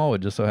Forrest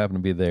Smallwood just so happened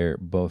to be there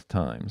both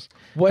times.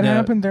 What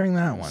happened during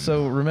that one?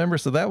 So remember,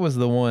 that was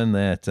the one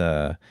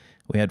that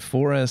we had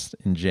Forrest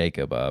and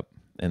Jacob up,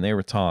 and they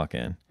were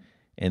talking.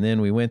 And then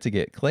we went to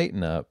get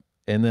Clayton up,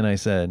 and then I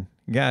said,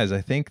 guys,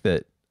 I think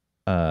that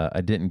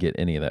I didn't get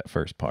any of that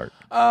first part.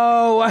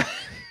 Oh, I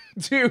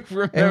do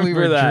remember that. And we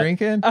were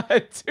drinking,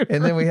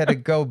 and then we had to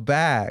go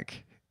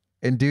back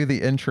and do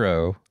the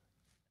intro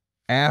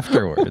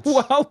afterwards.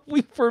 While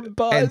we were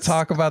buzzed. And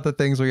talk about the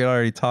things we had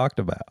already talked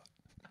about.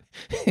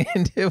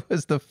 And it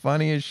was the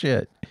funniest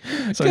shit.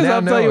 So now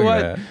I'll tell you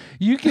what,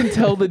 you can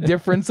tell the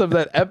difference of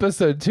that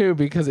episode too,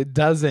 because it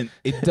doesn't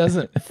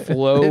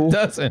flow. It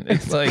doesn't.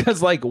 It's like,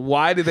 because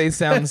why do they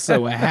sound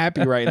so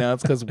happy right now?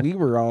 It's because we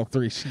were all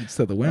 3 sheets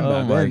to the wind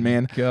by then,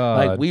 man.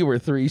 God. Like we were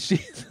 3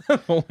 sheets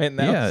to the wind.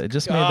 Yeah, it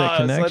just made that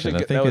connection. I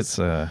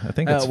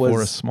think it's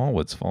Forrest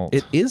Smallwood's fault.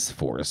 It is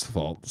Forrest's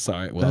fault.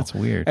 Sorry, well, that's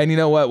weird. And you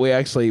know what? We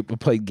actually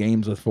played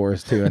games with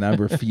Forrest too, and I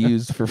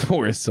refused for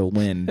Forrest to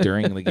win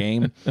during the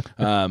game.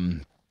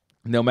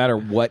 No matter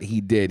what he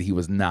did, he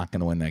was not going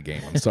to win that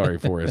game. I'm sorry,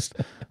 Forrest.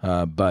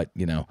 But,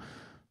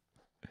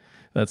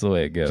 that's the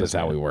way it goes. Just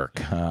how we work.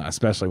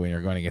 Especially when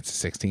you're going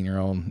against a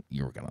 16-year-old,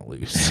 you were going to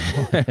lose.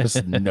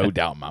 There's no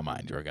doubt in my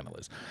mind you were going to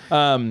lose.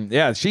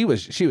 Yeah, she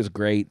was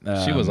great.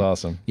 She was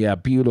awesome. Yeah,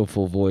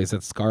 beautiful voice.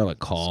 That's Scarlet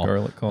Call.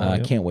 Scarlet Call. I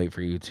can't wait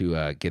for you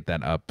to get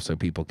that up so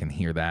people can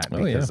hear that.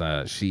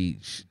 Because she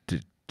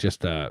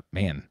just,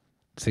 man,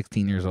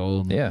 16 years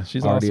old. Yeah,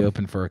 she's already awesome.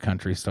 Open for a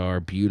country star.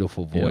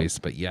 Beautiful voice.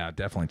 Yep. But yeah,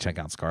 definitely check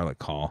out Scarlet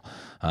Call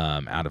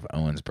out of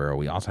Owensboro.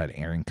 We also had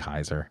Aaron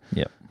Kaiser.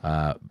 Yep.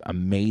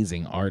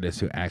 Amazing artist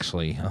who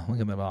actually,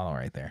 look at the bottle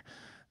right there.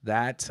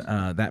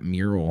 That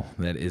mural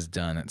that is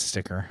done at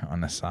sticker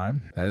on the side,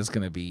 that is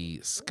going to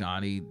be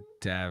Scotty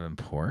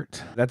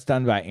Davenport. That's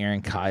done by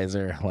Aaron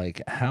Kaiser.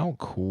 Like, how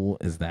cool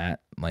is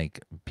that?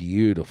 Like,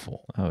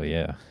 beautiful. Oh,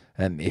 yeah.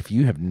 And if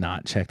you have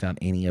not checked out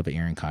any of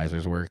Aaron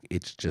Kaiser's work,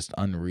 it's just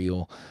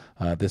unreal.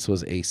 This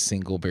was a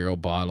single barrel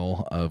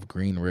bottle of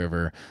Green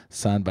River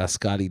signed by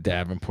Scotty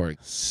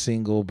Davenport,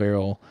 single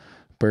barrel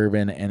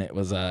bourbon, and it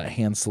was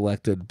hand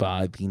selected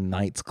by the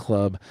Knights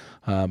Club.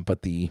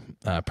 But the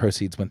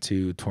proceeds went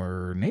to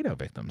tornado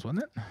victims,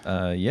 wasn't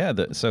it? Yeah.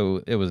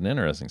 So it was an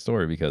interesting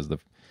story because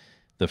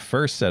the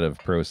first set of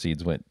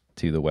proceeds went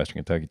to the Western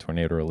Kentucky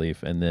Tornado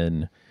Relief, and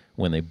then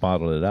when they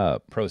bottled it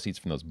up, proceeds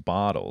from those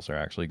bottles are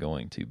actually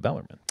going to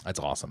Bellarmine. That's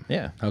awesome.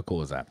 Yeah. How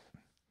cool is that?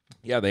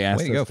 Yeah, they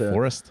asked us to go,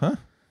 Forrest, huh?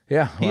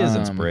 Yeah. He is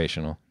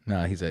inspirational.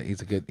 No, he's a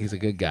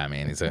good guy,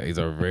 man. He's a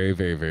very,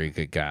 very, very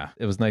good guy.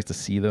 It was nice to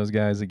see those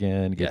guys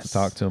again, get to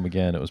talk to them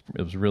again. It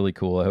was really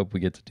cool. I hope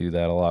we get to do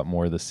that a lot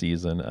more this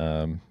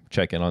season.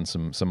 Check in on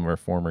some of our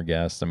former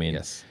guests. I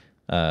mean,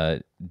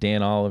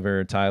 Dan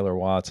Oliver, Tyler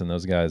Watts, and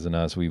those guys and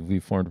us, we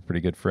formed a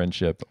pretty good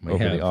friendship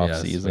over the off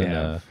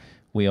season.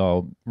 We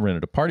all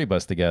rented a party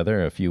bus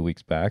together a few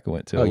weeks back. I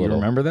went to you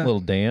remember that?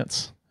 Little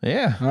dance.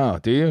 Yeah. Oh,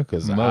 do you?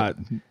 Because I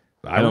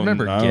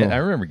remember. I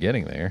remember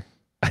getting there.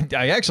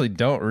 I actually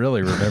don't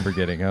really remember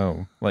getting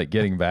home, like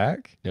getting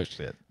back. No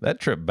shit.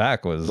 That trip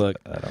back was. I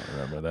don't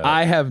remember that.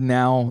 I have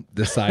now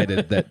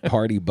decided that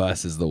party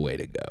bus is the way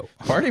to go.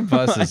 Party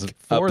bus is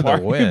for the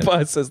win. Party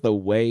bus is the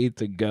way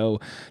to go.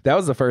 That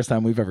was the first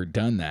time we've ever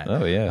done that.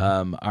 Oh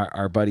yeah.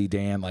 Our buddy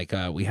Dan,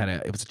 we had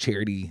it was a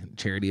charity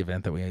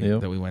event that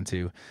we went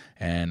to,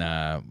 and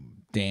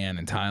Dan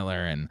and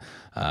Tyler and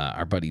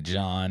our buddy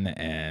John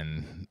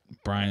and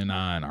Brian and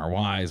I and our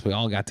wives, we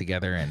all got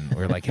together and we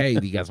were like, hey,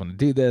 do you guys want to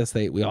do this?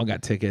 We all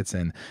got tickets,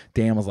 and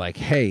Dan was like,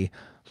 hey,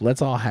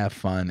 let's all have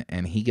fun,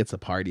 and he gets a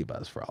party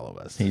bus for all of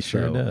us. He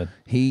sure did.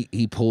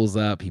 He pulls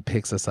up, he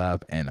picks us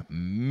up, and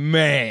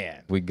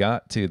man, we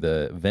got to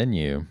the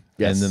venue,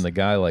 and then the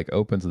guy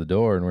opens the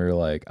door, and we were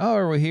like, oh,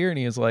 are we here? And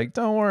he was like,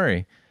 don't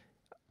worry.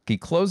 He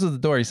closes the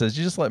door. He says,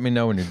 you just let me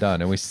know when you're done.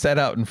 And we sat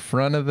out in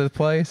front of the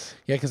place.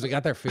 Yeah, because we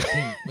got there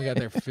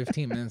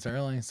 15 minutes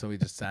early, so we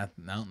just sat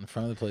out in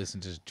front of the place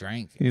and just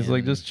drank. He's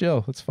like, just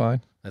chill. It's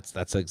fine.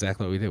 That's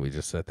exactly what we did. We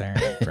just sat there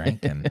and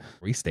drank, and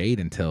we stayed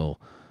until,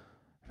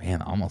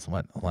 man, almost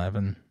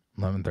 11:30,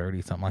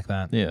 something like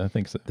that. Yeah, I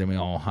think so. Then we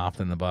all hopped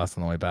in the bus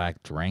on the way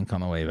back, drank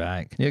on the way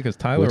back. Yeah, because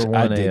Tyler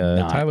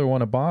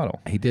won a bottle.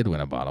 He did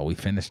win a bottle. We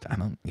finished. I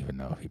don't even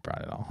know if he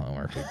brought it all home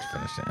or if we just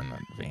finished it in the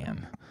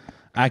van.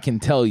 I can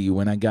tell you,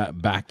 when I got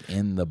back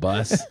in the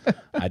bus,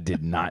 I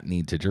did not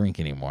need to drink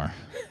anymore.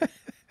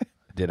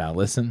 Did I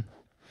listen?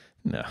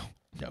 No.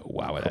 No,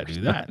 why would I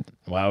do that?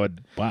 Why?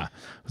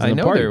 I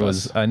know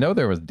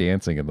there was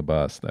dancing in the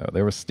bus though.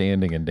 There was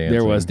standing and dancing.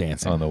 There was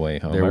dancing on the way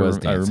home. There was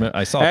dancing.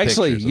 I saw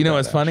actually. pictures You know of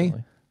what's that, funny?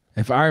 actually.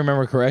 If I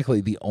remember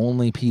correctly, the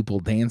only people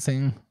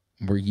dancing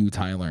were you,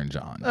 Tyler, and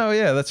John. Oh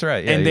yeah, that's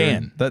right. Yeah, and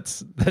Dan.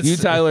 That's you,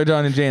 Tyler,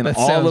 John, and Jan.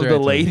 All of the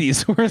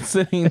ladies were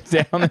sitting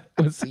down. It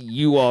was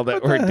you all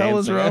that were dancing. What the hell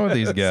is wrong with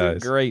these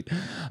guys? Great.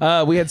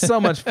 We had so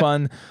much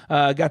fun.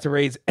 Got to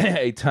raise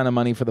a ton of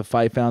money for the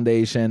Fife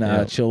Foundation,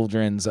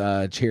 children's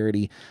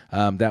charity.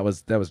 That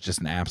was just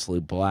an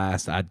absolute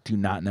blast. I do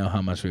not know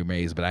how much we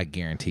raised, but I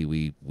guarantee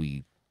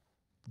we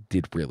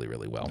did really,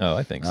 really well. Oh,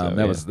 I think so.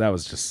 That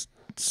was just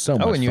so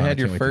much fun. Oh, and you had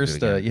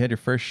your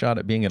first shot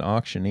at being an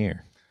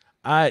auctioneer.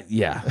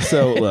 Yeah.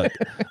 So look,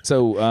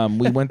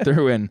 we went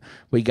through and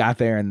we got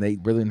there and they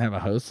really didn't have a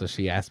host. So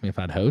she asked me if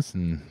I'd host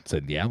and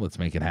said, yeah, let's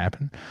make it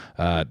happen.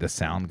 The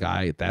sound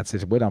guy, that's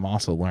it. What I'm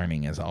also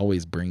learning is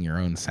always bring your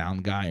own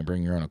sound guy and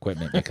bring your own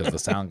equipment because the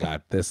sound guy,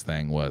 this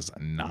thing was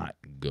not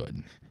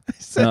good.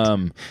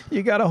 Said,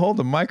 you got to hold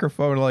the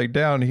microphone like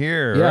down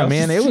here. Yeah,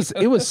 man, it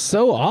was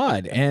so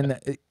odd. And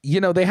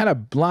they had a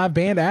live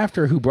band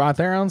after who brought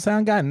their own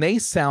sound guy, and they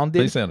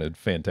sounded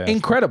fantastic,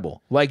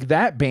 incredible. Like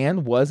that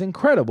band was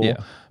incredible. Yeah.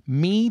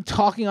 Me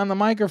talking on the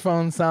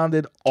microphone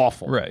sounded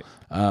awful. Right.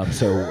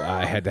 So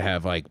I had to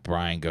have like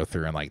Brian go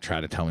through and like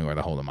try to tell me where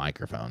to hold a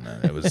microphone,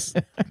 and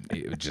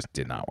it just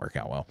did not work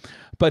out well.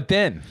 But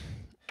then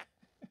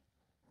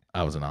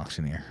I was an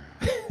auctioneer.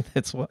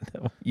 That's what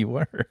you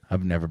were.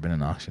 I've never been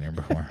an auctioneer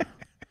before,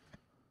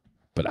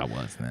 but I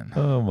was then.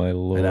 Oh my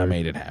Lord! And I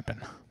made it happen.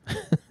 I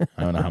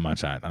don't know how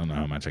much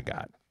I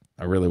got.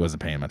 I really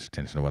wasn't paying much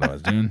attention to what I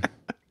was doing.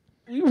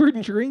 We were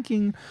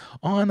drinking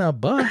on a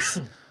bus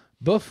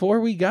before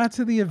we got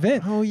to the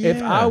event. Oh yeah!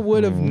 If I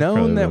would have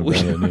known that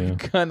we were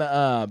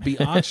gonna be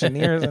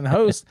auctioneers and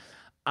hosts,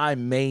 I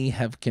may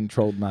have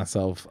controlled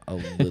myself a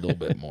little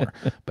bit more,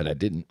 but I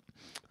didn't.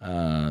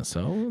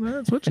 So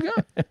that's what you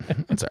got.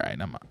 It's all right.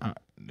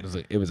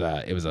 It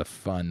was a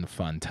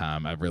fun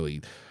time. I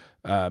really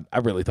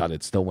thought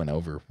it still went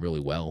over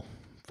really well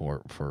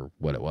for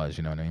what it was.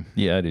 You know what I mean?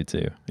 Yeah, I do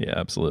too. Yeah,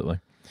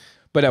 absolutely.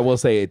 But I will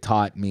say it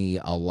taught me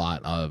a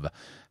lot of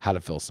how to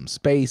fill some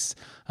space.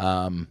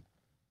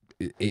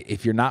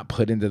 If you're not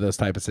put into those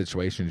type of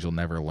situations, you'll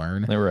never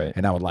learn. Right.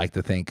 And I would like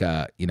to think,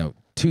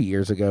 2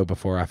 years ago,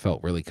 before I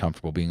felt really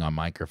comfortable being on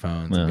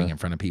microphones and being in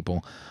front of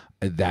people,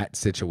 that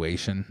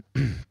situation,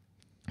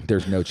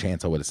 there's no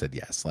chance I would have said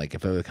yes. Like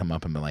if I would have come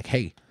up and been like,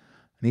 hey,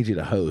 I need you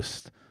to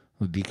host.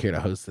 Do you care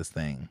to host this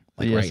thing?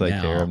 Like yes, right I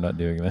care. I'm not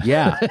doing that.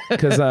 Yeah.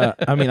 Because,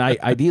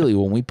 ideally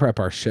when we prep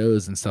our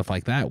shows and stuff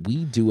like that,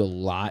 we do a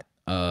lot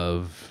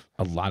of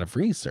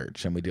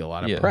research and we do a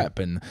lot of prep,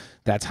 and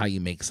that's how you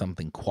make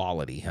something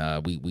quality.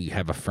 We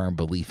have a firm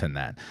belief in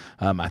that.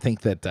 I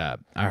think that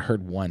I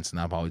heard once, and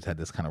I've always had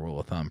this kind of rule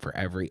of thumb, for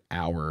every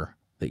hour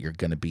that you're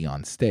going to be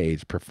on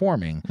stage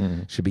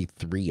performing should be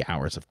 3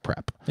 hours of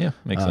prep. Yeah,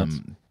 makes sense.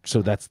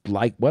 So that's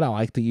like what I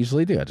like to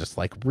usually do. I just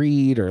like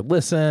read or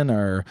listen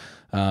or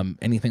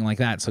anything like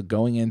that. So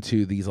going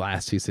into these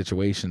last two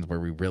situations where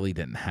we really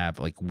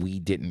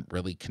didn't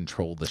really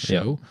control the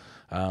show,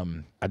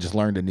 I just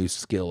learned a new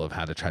skill of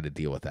how to try to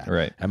deal with that.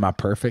 Right. Am I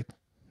perfect?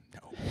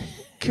 No.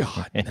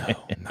 God, no,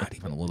 not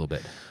even a little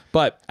bit.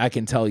 But I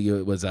can tell you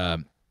it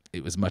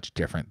was much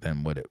different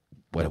than what it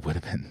would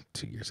have been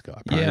 2 years ago.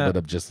 I probably would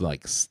have just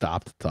like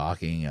stopped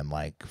talking and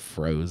like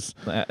froze.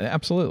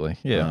 Absolutely.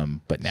 Yeah.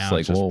 But now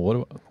it's like, well, what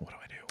do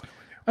I do?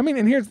 I mean,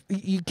 and here's,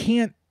 you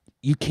can't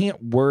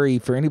worry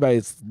for anybody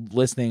that's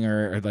listening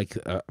or like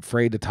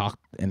afraid to talk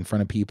in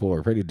front of people or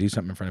afraid to do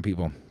something in front of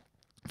people.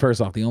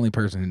 First off, the only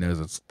person who knows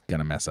it's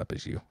gonna mess up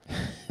is you.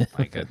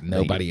 Like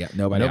nobody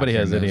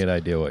has any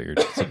idea what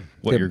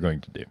you're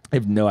going to do. They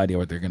have no idea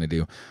what they're gonna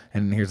do.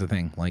 And here's the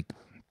thing, like,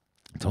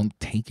 don't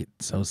take it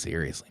so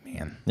seriously,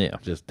 man. Yeah.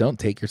 Just don't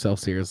take yourself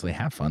seriously.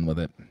 Have fun with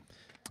it.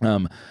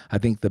 I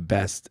think the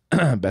best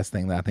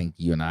thing that I think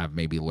you and I have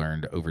maybe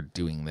learned over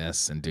doing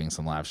this and doing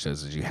some live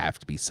shows is you have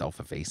to be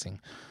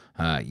self-effacing.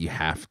 You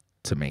have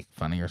to make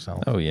fun of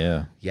yourself. Oh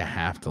yeah. You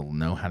have to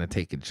know how to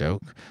take a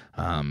joke.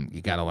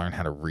 You got to learn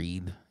how to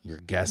read your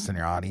guests and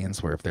your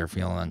audience, where if they're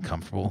feeling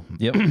uncomfortable,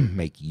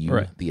 make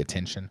you the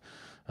attention.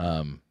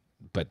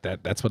 But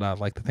that's what I'd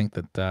like to think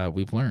that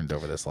we've learned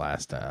over this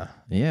last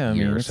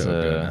year or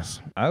so doing this.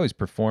 I always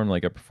perform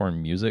like I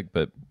perform music,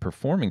 but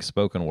performing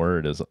spoken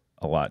word is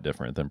a lot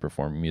different than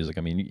performing music.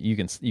 I mean, you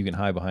can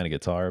hide behind a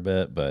guitar a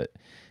bit, but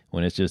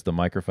when it's just the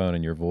microphone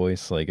and your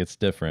voice, like it's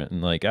different.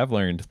 And like I've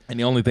learned, and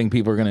the only thing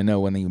people are going to know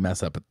when you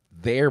mess up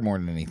there more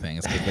than anything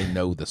is because they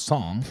know the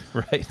song,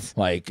 right?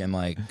 Like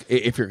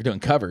if you're doing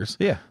covers,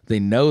 they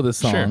know the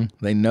song, sure.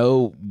 They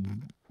know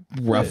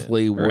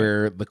roughly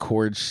where the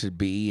chords should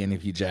be, and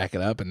if you jack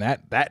it up, and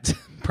that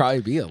probably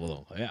be a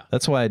little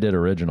That's why I did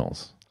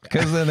originals,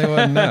 because then they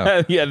wouldn't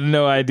know. You had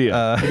no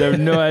idea. You have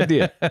no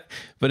idea.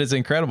 But it's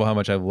incredible how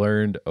much I've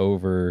learned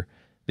over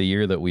the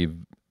year that we've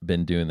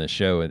been doing this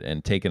show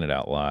and taking it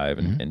out live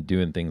and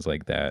doing things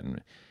like that.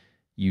 And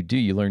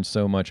you learn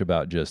so much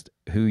about just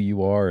who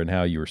you are and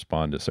how you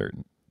respond to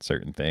certain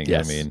certain things.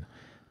 Yes. I mean,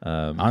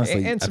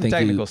 honestly, and some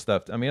technical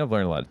stuff. I mean, I've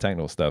learned a lot of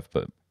technical stuff,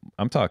 but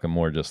I'm talking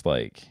more just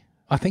like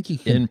I think you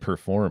can, in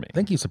performing. I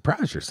think you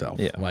surprise yourself.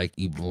 Yeah. Like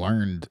you've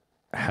learned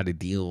how to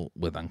deal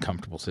with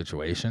uncomfortable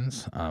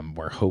situations,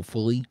 where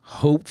hopefully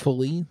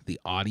the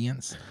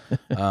audience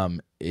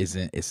is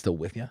still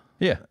with you.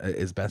 Yeah,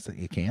 as best that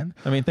you can.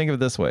 I mean, think of it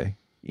this way: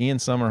 Ian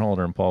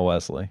Somerhalder and Paul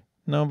Wesley.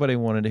 Nobody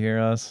wanted to hear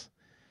us.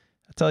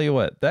 I tell you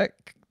what, that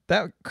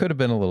could have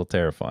been a little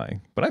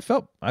terrifying, but I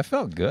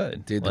felt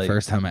good, dude. The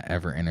first time I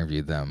ever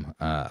interviewed them,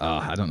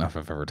 I don't know if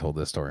I've ever told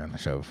this story on the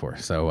show before.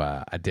 So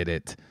I did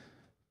it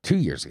 2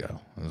 years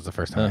ago. It was the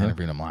first time I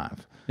interviewed them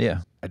live.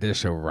 Yeah, I did a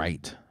show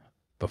right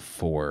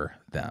before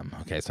them.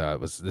 Okay, so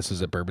this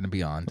was at Bourbon and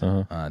Beyond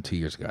 2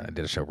 years ago. And I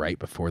did a show right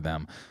before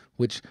them,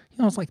 which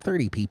it was like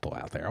 30 people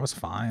out there. I was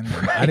fine.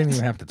 Right. I didn't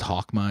even have to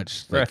talk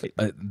much. Like,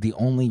 right. The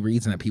only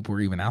reason that people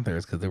were even out there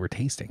is because they were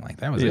tasting. Like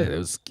that was it. It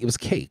was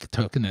cake.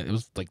 It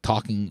was like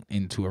talking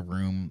into a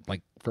room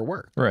like for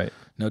work. Right.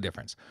 No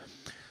difference.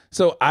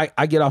 So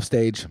I get off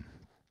stage.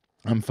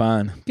 I'm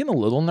fine. Getting a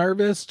little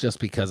nervous just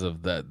because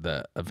of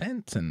the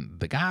events and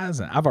the guys,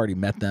 and I've already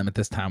met them at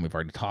this time. We've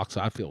already talked, so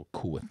I feel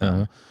cool with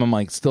them. I'm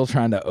like still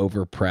trying to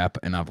over prep,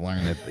 and I've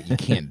learned that you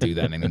can't do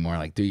that anymore.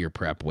 Like do your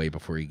prep way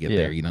before you get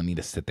there. You don't need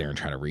to sit there and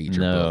try to read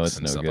your books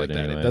and stuff like that.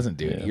 Anyway. It doesn't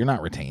do it. You're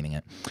not retaining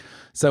it.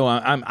 So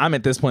I'm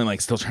at this point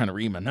like still trying to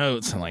read my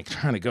notes and like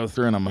trying to go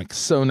through, and I'm like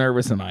so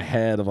nervous in my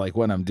head of like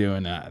what I'm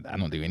doing. I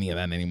don't do any of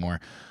that anymore,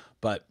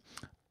 but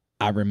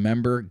I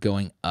remember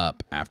going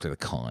up after the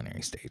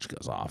culinary stage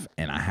goes off,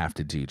 and I have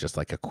to do just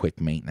like a quick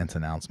maintenance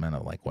announcement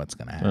of like what's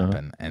going to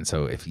happen. And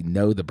so if you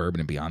know the Bourbon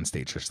and Beyond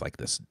stage, there's like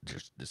this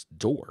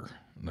door,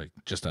 like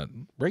just a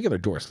regular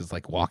door. So it's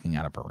like walking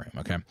out of a room.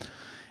 Okay.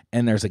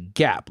 And there's a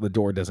gap. The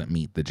door doesn't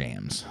meet the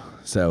jambs.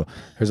 So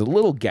there's a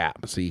little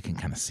gap so you can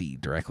kind of see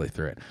directly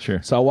through it.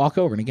 Sure. So I walk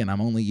over, and again,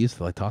 I'm only used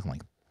to like talking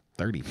like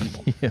 30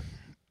 people.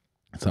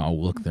 So I'll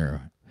look through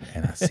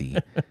and I see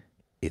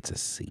it's a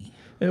sea.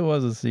 It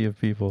was a sea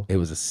of people. It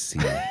was a sea.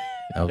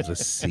 It was a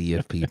sea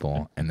of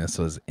people. And this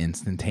was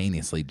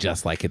instantaneously,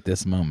 just like at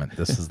this moment,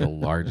 this is the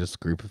largest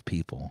group of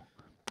people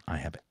I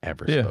have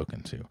ever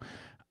spoken to.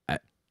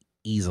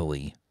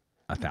 Easily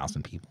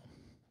 1,000 people.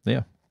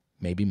 Yeah.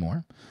 Maybe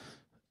more.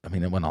 I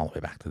mean, it went all the way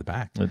back to the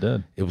back. It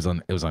did. It was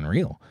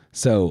unreal.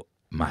 So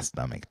my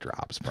stomach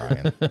drops,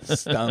 Brian.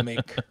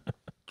 Stomach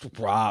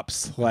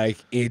drops.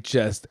 Like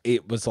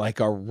it was like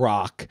a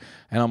rock.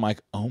 And I'm like,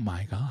 oh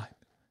my God.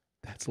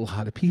 That's a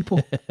lot of people.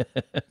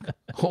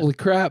 Holy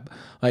crap.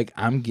 Like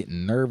I'm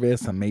getting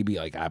nervous. And maybe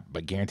like I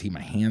guarantee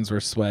my hands were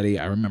sweaty.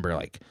 I remember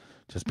like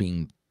just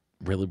being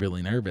really,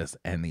 really nervous.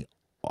 And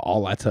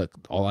all I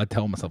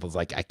tell myself was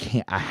like,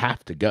 I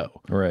have to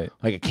go. Right.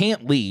 Like I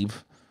can't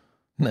leave.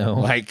 No.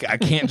 Like I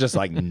can't just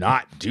like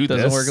not do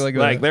this. Doesn't work like that.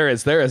 Like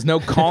there is no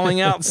calling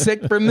out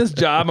sick from this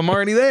job. I'm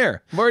already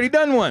there. I've already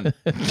done one.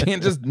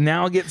 Can't just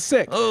now get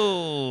sick.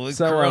 Oh,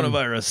 so,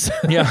 coronavirus.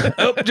 Yeah.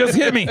 Oh, just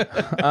hit me.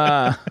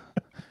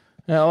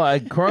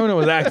 Corona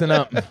was acting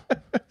up.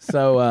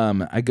 So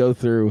I go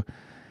through,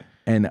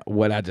 and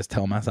what I just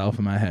tell myself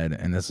in my head,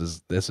 and this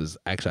is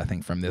actually I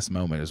think from this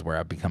moment is where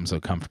I've become so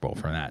comfortable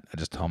from that. I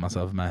just tell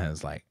myself in my head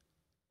is like,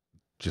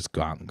 just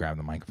go out and grab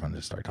the microphone and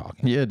just start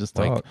talking. Yeah, just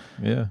talk.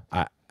 Yeah.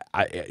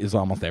 It was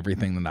almost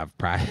everything that I've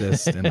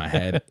practiced in my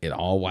head. It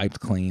all wiped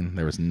clean.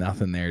 There was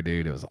nothing there,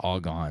 dude. It was all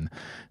gone.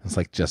 It's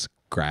like, just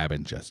grab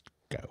and just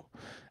go.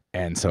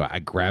 And so I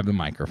grabbed the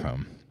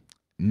microphone.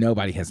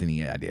 Nobody has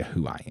any idea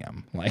who I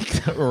am.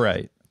 Like,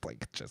 right.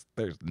 Like just,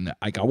 there's no,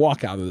 like I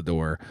walk out of the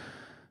door,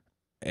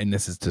 and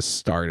this is to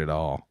start it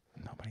all.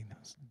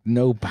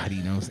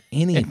 Nobody knows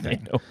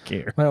anything. I don't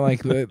care. They're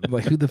like who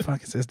the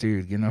fuck is this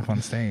dude getting up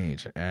on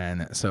stage?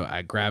 And so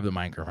I grab the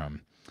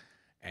microphone,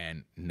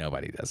 and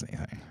nobody does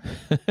anything.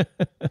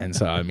 And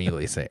so I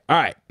immediately say,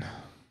 all right.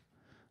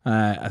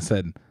 I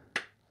said,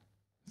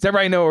 does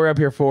everybody know what we're up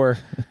here for?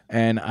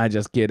 And I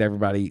just get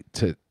everybody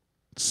to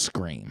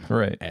scream.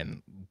 Right.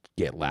 And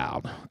get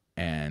loud.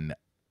 And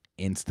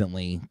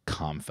instantly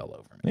calm fell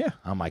over me. Yeah.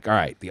 I'm like, all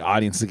right, the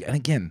audience, and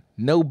again,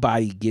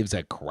 nobody gives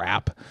a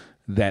crap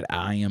that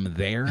I am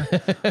there.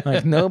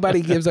 Like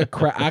nobody gives a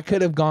crap. I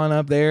could have gone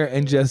up there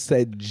and just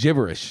said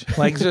gibberish,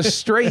 like just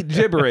straight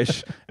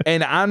gibberish,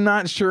 and I'm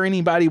not sure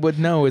anybody would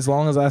know as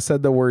long as I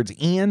said the words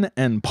Ian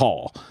and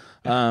Paul.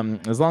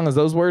 As long as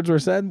those words were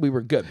said, we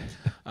were good.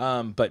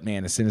 But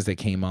man, as soon as they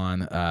came on,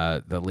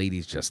 the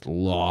ladies just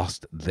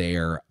lost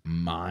their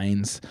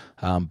minds.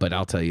 But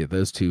I'll tell you,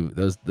 those two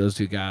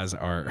guys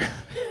are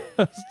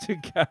those two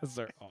guys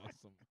are awesome.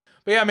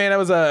 But yeah, man, it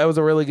was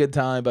a really good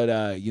time.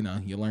 But you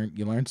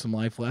learn some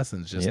life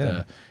lessons. Just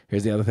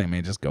here's the other thing,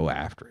 man. Just go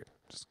after it.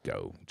 Just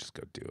go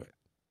do it.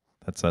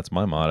 That's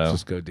my motto.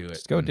 Just go do it.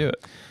 Just go do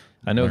it.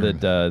 I know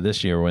that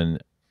this year when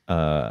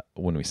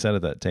we sat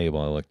at that table,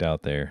 I looked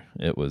out there.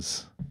 It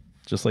was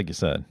just like you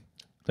said.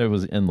 There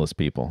was endless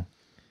people,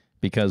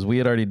 because we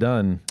had already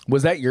done.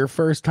 Was that your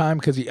first time?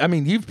 Because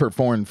you've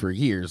performed for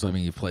years. I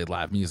mean, you've played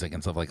live music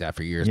and stuff like that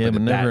for years. Yeah,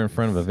 but never in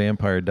front of a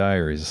Vampire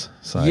Diaries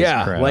size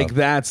crowd. Like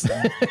that's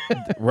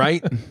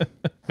right.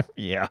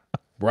 Yeah,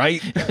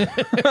 right.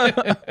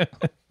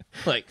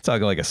 Like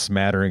talking like a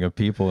smattering of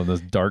people in this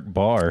dark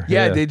bar.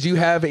 Yeah. Did you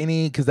have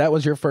any? Because that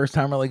was your first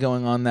time really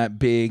going on that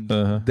big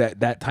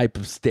that type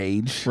of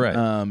stage,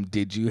 right?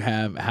 Did you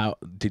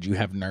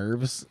have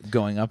nerves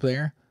going up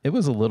there? It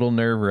was a little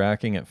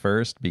nerve-wracking at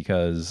first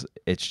because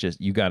it's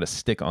just you got to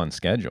stick on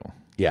schedule.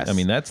 Yes. I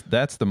mean, that's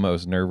the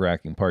most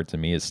nerve-wracking part to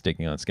me is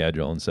sticking on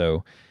schedule. And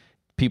so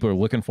people are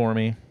looking for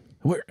me.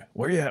 Where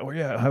you at? Where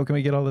you at? How can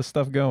we get all this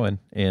stuff going?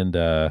 And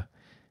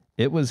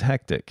it was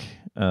hectic.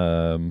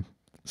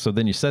 So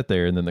then you sit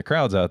there and then the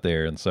crowd's out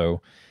there. And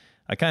so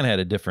I kind of had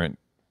a different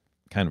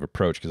kind of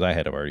approach because I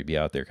had to already be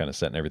out there kind of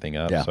setting everything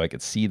up. So I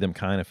could see them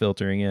kind of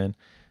filtering in.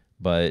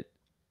 But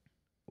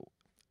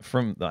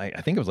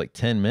I think it was like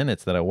 10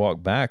 minutes that I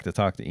walked back to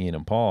talk to Ian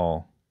and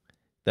Paul,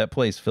 that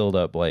place filled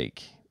up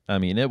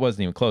it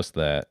wasn't even close to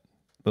that.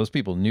 Those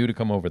people knew to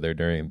come over there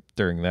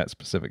during that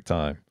specific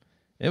time.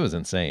 It was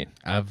insane.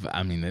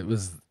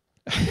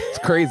 It's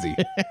crazy.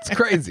 It's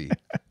crazy.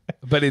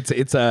 But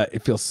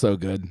it feels so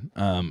good,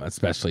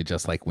 especially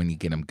just like when you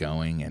get them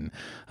going, and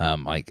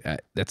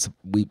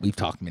we've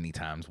talked many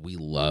times. We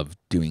love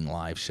doing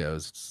live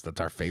shows.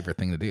 That's our favorite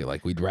thing to do.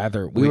 Like we would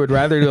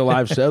rather do a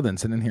live show than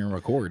sit in here and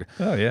record.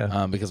 Oh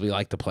yeah, because we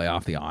like to play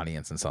off the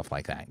audience and stuff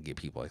like that and get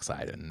people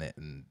excited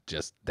and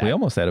just. That. We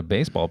almost had a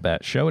baseball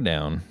bat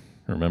showdown.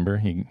 Remember?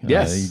 He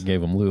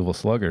gave them Louisville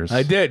Sluggers.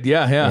 I did.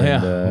 Yeah.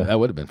 That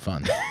would have been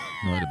fun.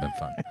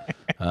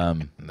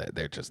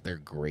 They're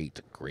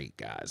great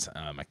guys.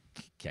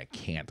 I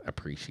can't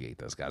appreciate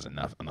those guys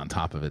enough. And on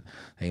top of it,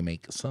 they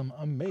make some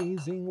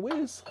amazing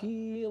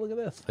whiskey. Look at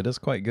this. It is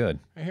quite good.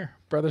 Right here,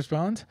 Brothers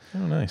Bond. Oh,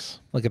 nice.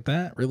 Look at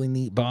that. Really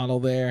neat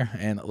bottle there.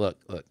 And look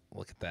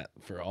at that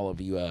for all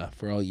of you,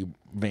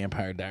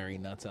 Vampire Diary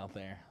nuts out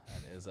there.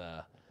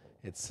 That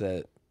is,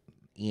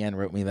 Ian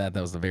wrote me that.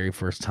 That was the very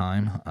first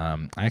time.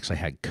 I actually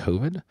had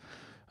COVID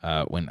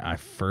when I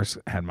first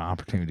had my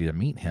opportunity to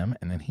meet him,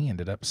 and then he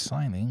ended up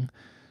signing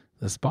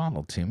this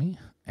bottle to me,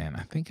 and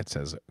I think it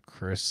says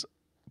Chris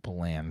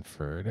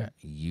Blanford,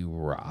 you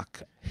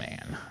rock,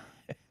 man.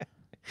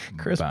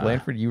 Chris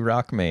Blanford, you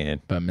rock,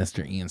 man. By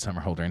Mr. Ian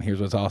Somerhalder. And here's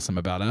what's awesome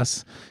about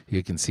us.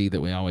 You can see that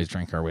we always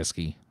drink our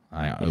whiskey.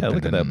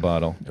 Look at that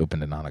bottle.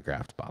 Opened an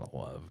autographed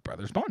bottle of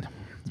Brothers Bond.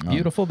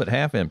 Beautiful, but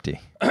half empty.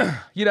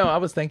 I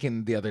was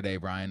thinking the other day,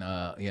 Brian,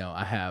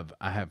 I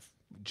have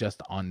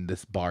just on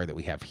this bar that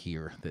we have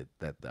here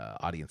that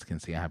the audience can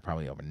see, I have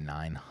probably over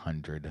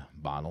 900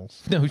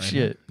 bottles. No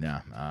shit.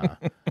 Now. Yeah.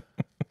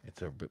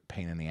 It's a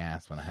pain in the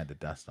ass when I had to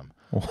dust them.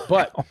 Wow.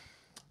 But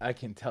I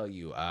can tell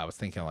you, I was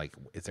thinking, like,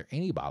 is there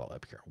any bottle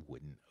up here I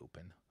wouldn't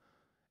open?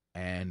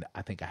 And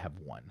I think I have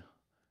one.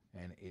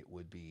 And it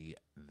would be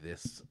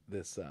this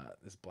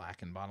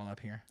blackened bottle up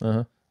here.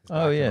 Uh-huh.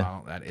 Oh, yeah.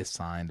 Bottle that is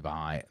signed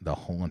by the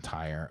whole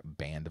entire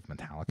band of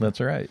Metallica. That's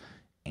right.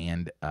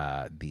 And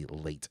the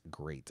late,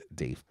 great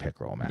Dave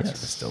Pickerel, master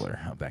distiller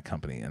of that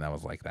company. And I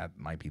was like, that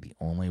might be the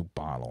only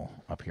bottle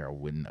up here I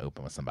wouldn't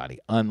open with somebody.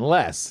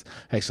 Unless,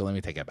 actually, let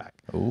me take it back.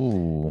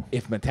 Ooh.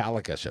 If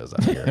Metallica shows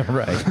up here.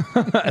 Right.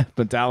 If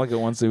Metallica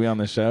wants to be on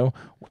the show,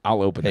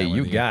 I'll open that with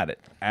you. Hey, you got it.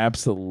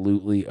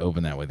 Absolutely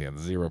open that with you.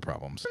 Zero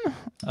problems.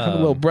 Have a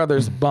little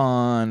Brothers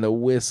Bond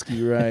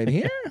whiskey right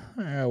here.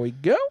 There we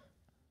go.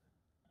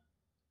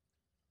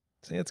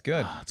 See, it's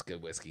good. Oh, it's good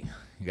whiskey,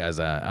 you guys.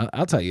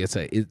 I'll tell you,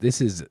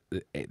 this is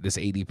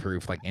 80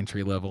 proof, like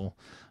entry level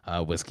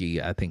whiskey.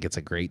 I think it's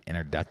a great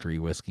introductory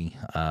whiskey.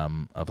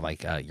 Of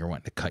like you're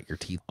wanting to cut your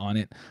teeth on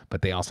it,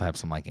 but they also have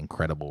some like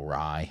incredible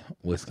rye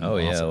whiskey. Oh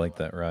yeah, also. I like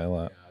that rye a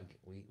lot.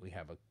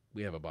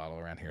 We have a bottle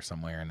around here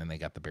somewhere, and then they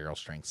got the barrel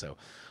strength. So,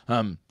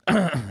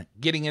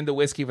 getting into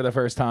whiskey for the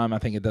first time, I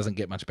think it doesn't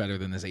get much better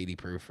than this 80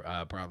 proof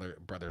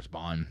Brothers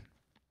Bond.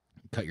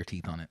 Cut your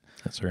teeth on it.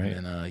 That's right.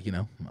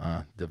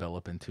 And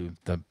develop into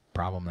the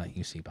problem that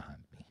you see behind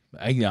me.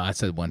 I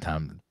said one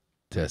time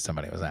to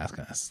somebody I was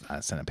asking, I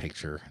sent a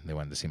picture. They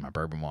wanted to see my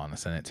bourbon wall, and I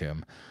sent it to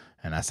him.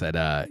 And I said,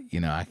 I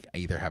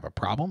either have a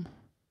problem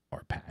or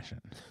a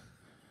passion.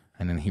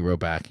 And then he wrote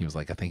back. He was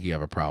like, I think you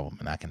have a problem,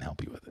 and I can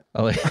help you with it.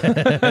 Oh,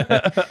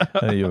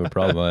 you have a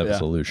problem. I have a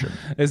solution.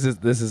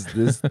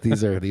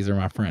 These are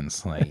my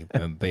friends. Like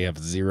they have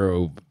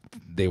zero.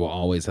 They will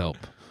always help.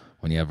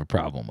 When you have a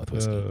problem with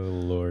whiskey. Oh,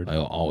 Lord.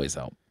 I'll always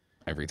help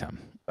every time.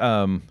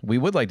 We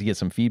would like to get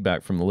some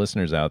feedback from the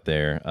listeners out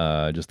there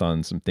just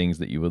on some things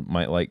that you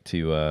might like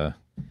to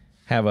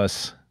have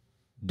us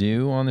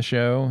do on the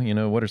show.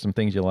 What are some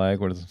things you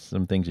like? What are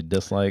some things you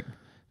dislike?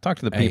 Talk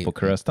to the people,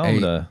 Chris. Tell them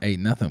to... Hey,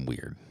 nothing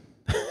weird.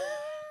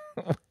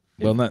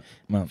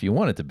 If you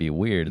want it to be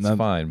weird, it's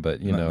fine,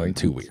 but you know,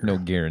 too weird. No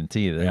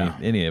guarantee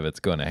that any of it's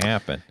going to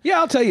happen. Yeah,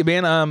 I'll tell you,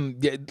 man.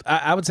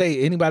 I would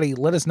say anybody,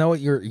 let us know what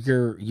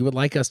you would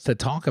like us to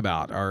talk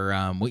about, or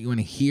what you want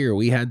to hear.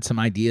 We had some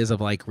ideas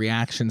of like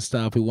reaction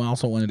stuff. We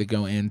also wanted to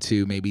go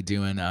into maybe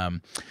doing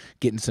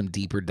getting some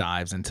deeper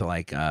dives into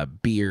like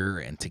beer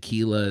and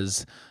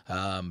tequilas.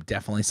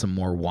 Definitely some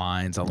more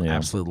wines. I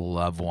absolutely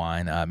love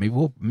wine.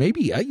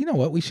 Maybe you know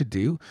what we should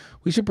do?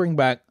 We should bring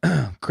back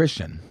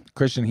Christian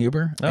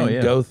Huber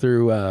and go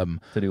through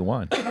to do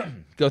wine.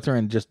 Go through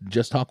and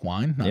just talk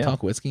wine, not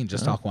talk whiskey, and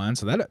just talk wine.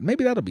 So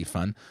that'll be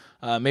fun.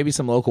 Maybe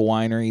some local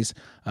wineries.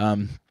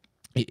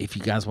 If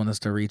you guys want us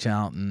to reach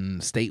out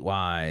and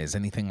state-wise,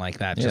 anything like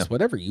that, just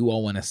whatever you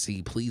all want to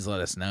see, please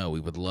let us know.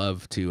 We would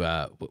love to.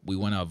 We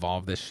want to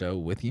evolve this show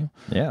with you.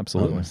 Yeah,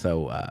 absolutely.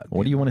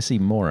 What do you want to see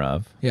more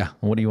of? Yeah.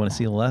 What do you want to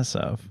see less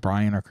of?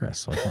 Brian or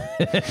Chris? They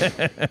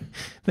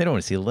don't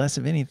want to see less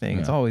of anything.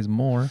 It's always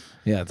more.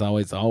 Yeah,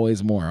 it's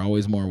always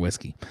more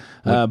whiskey.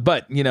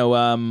 But we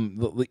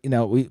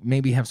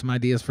maybe have some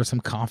ideas for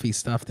some coffee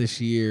stuff this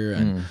year,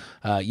 and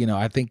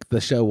I think the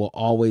show will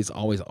always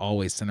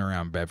center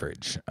around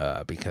beverage.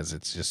 Because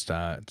it's just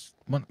it's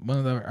one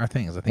of our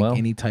things. I think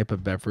any type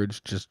of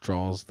beverage just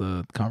draws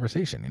the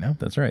conversation.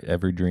 That's right.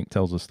 Every drink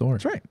tells a story.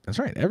 That's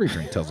right. Every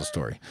drink tells a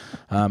story,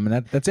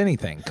 and that's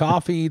anything.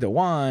 Coffee to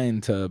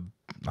wine to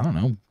I don't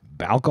know.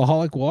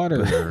 Alcoholic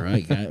water, or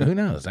who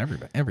knows?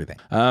 Everything.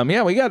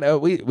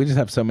 We just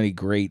have so many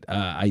great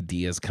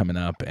ideas coming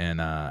up,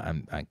 and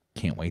I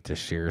can't wait to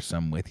share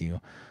some with you.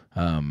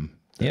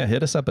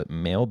 Hit us up at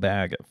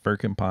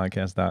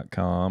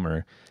mailbag@firkinpodcast.com,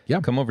 or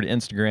come over to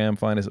Instagram,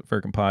 find us at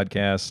Firkin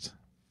Podcast,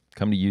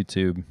 come to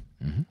YouTube,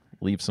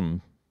 leave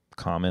some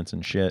comments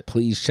and shit.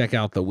 Please check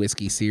out the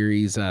whiskey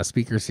series,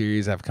 speaker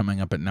series I have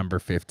coming up at number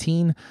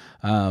 15.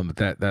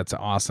 That's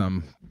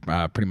awesome.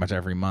 Pretty much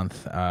every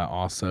month.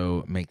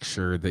 Also, make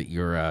sure that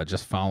you're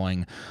just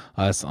following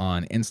us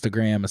on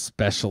Instagram,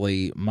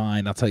 especially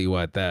mine. I'll tell you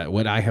what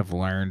I have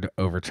learned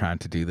over trying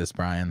to do this,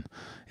 Brian,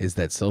 is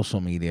that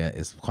social media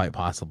is quite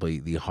possibly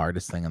the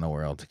hardest thing in the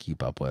world to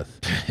keep up with.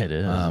 It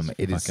is.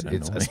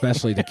 It's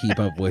especially to keep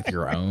up with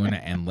your own,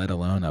 and let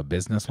alone a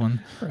business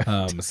one.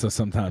 Right. So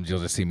sometimes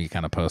you'll just see me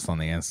kind of post on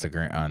the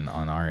Instagram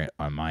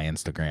on my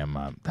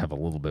Instagram, have a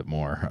little bit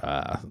more,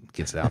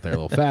 gets it out there a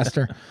little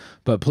faster.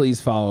 But please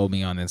follow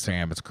me on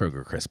Instagram. It's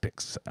Kroger Chris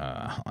Picks.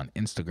 On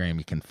Instagram,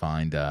 you can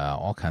find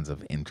all kinds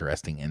of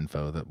interesting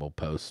info that we'll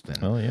post,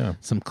 and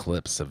some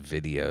clips of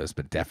videos.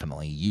 But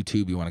definitely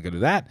YouTube, you want to go to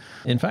that.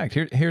 In fact,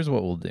 here's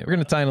what we'll do. We're going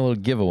to tie in a little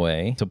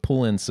giveaway to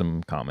pull in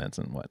some comments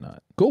and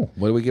whatnot. Cool.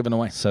 What are we giving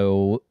away?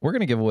 So we're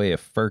going to give away a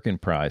Firkin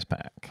prize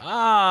pack.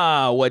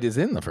 What is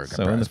in the Firkin prize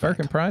pack? So in the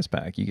Firkin prize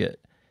pack, you get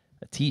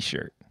a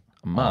T-shirt,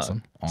 a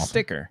mug,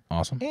 sticker,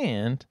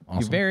 and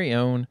your very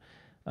own,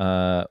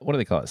 what do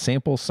they call it?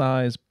 Sample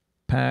size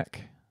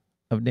pack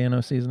of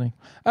Dano seasoning.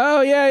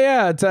 Oh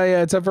yeah.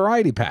 It's a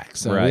variety pack.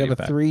 So we have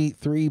a three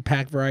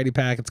pack variety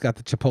pack. It's got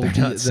the chipotle,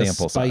 not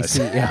sample spicy.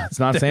 Size. Yeah, it's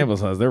not sample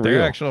size. They're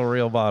real. Actual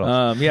real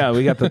bottles. We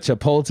got the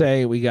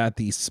chipotle, we got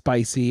the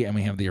spicy, and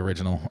we have the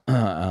original.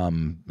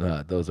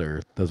 Those are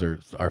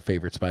our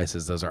favorite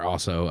spices. Those are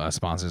also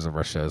sponsors of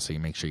our show, so you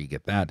make sure you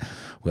get that.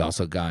 We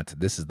also got,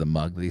 this is the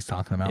mug that he's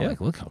talking about.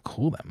 Like, look how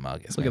cool that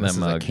mug is. Look at that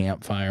mug. This is a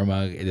campfire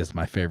mug. It is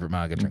my favorite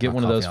mug. Get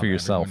one of those for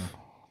yourself,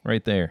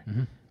 right there.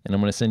 Mm-hmm. And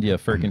I'm going to send you a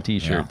Firkin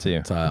T-shirt too.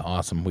 It's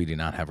awesome. We do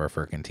not have our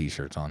Firkin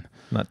T-shirts on.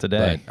 Not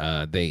today.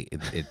 But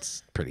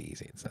it's pretty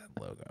easy. It's that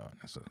logo.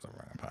 It's a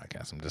running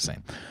podcast. I'm just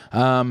saying.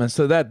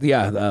 So that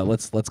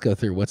let's go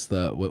through. What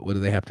do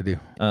they have to do?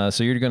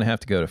 So you're going to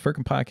have to go to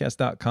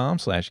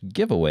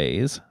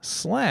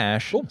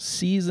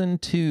firkinpodcast.com/giveaways/season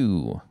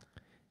 2,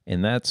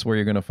 and that's where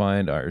you're going to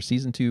find our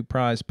season 2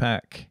 prize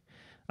pack.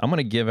 I'm going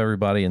to give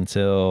everybody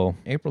until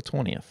April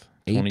 20th,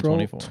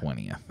 2024. April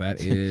 20th. That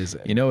is.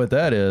 You know what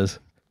that is?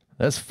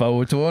 That's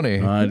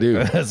 420. I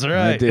do. That's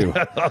right. I do.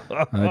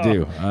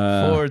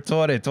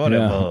 420.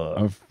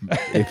 Yeah.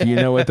 If you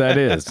know what that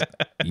is,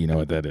 you know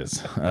what that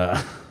is.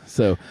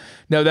 So,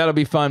 no, that'll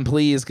be fun.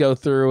 Please go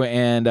through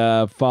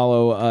and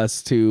follow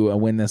us to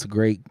win this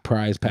great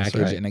prize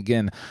package. Right. And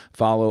again,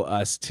 follow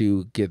us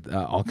to get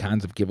all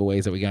kinds of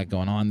giveaways that we got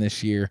going on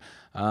this year.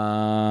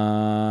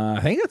 I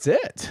think that's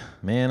it.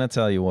 Man, I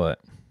tell you what,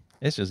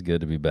 it's just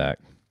good to be back.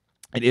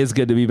 It is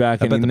good to be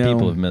back. I bet the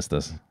people have missed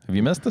us. Have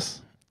you missed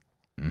us?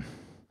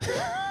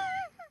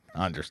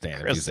 I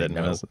understand if you said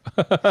no.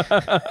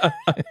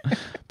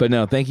 But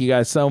no, thank you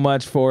guys so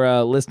much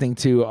for listening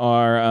to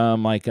our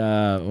what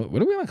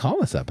do we want to call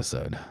this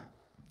episode?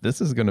 This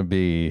is going to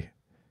be,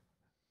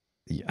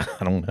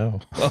 I don't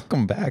know.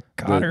 Welcome back,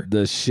 Connor.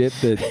 The shit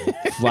that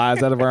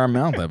flies out of our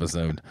mouth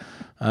episode.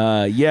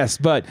 Yes,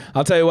 but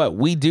I'll tell you what,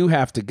 we do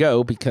have to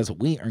go because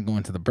we are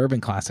going to the Bourbon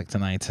Classic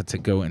tonight to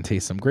go and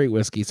taste some great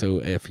whiskey. So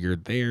if you're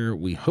there,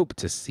 we hope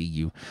to see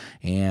you.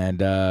 And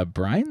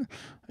Brian,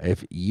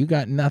 if you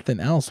got nothing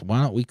else,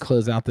 why don't we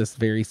close out this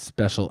very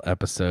special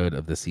episode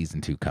of the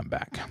Season 2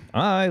 comeback?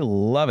 I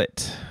love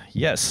it.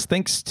 Yes,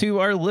 thanks to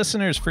our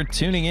listeners for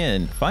tuning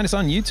in. Find us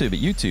on YouTube at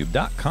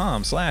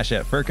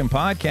youtube.com/@Firkin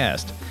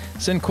Podcast.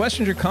 Send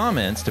questions or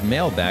comments to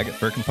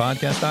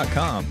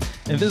mailbag@firkinpodcast.com.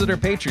 And visit our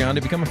Patreon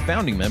to become a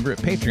founding member at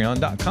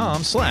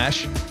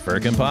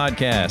patreon.com/Firkin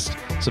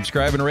Podcast.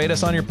 Subscribe and rate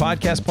us on your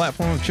podcast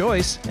platform of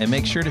choice, and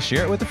make sure to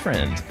share it with a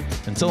friend.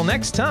 Until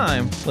next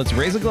time, let's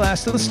raise a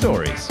glass to the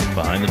stories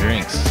behind the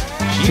drinks.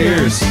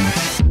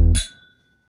 Cheers.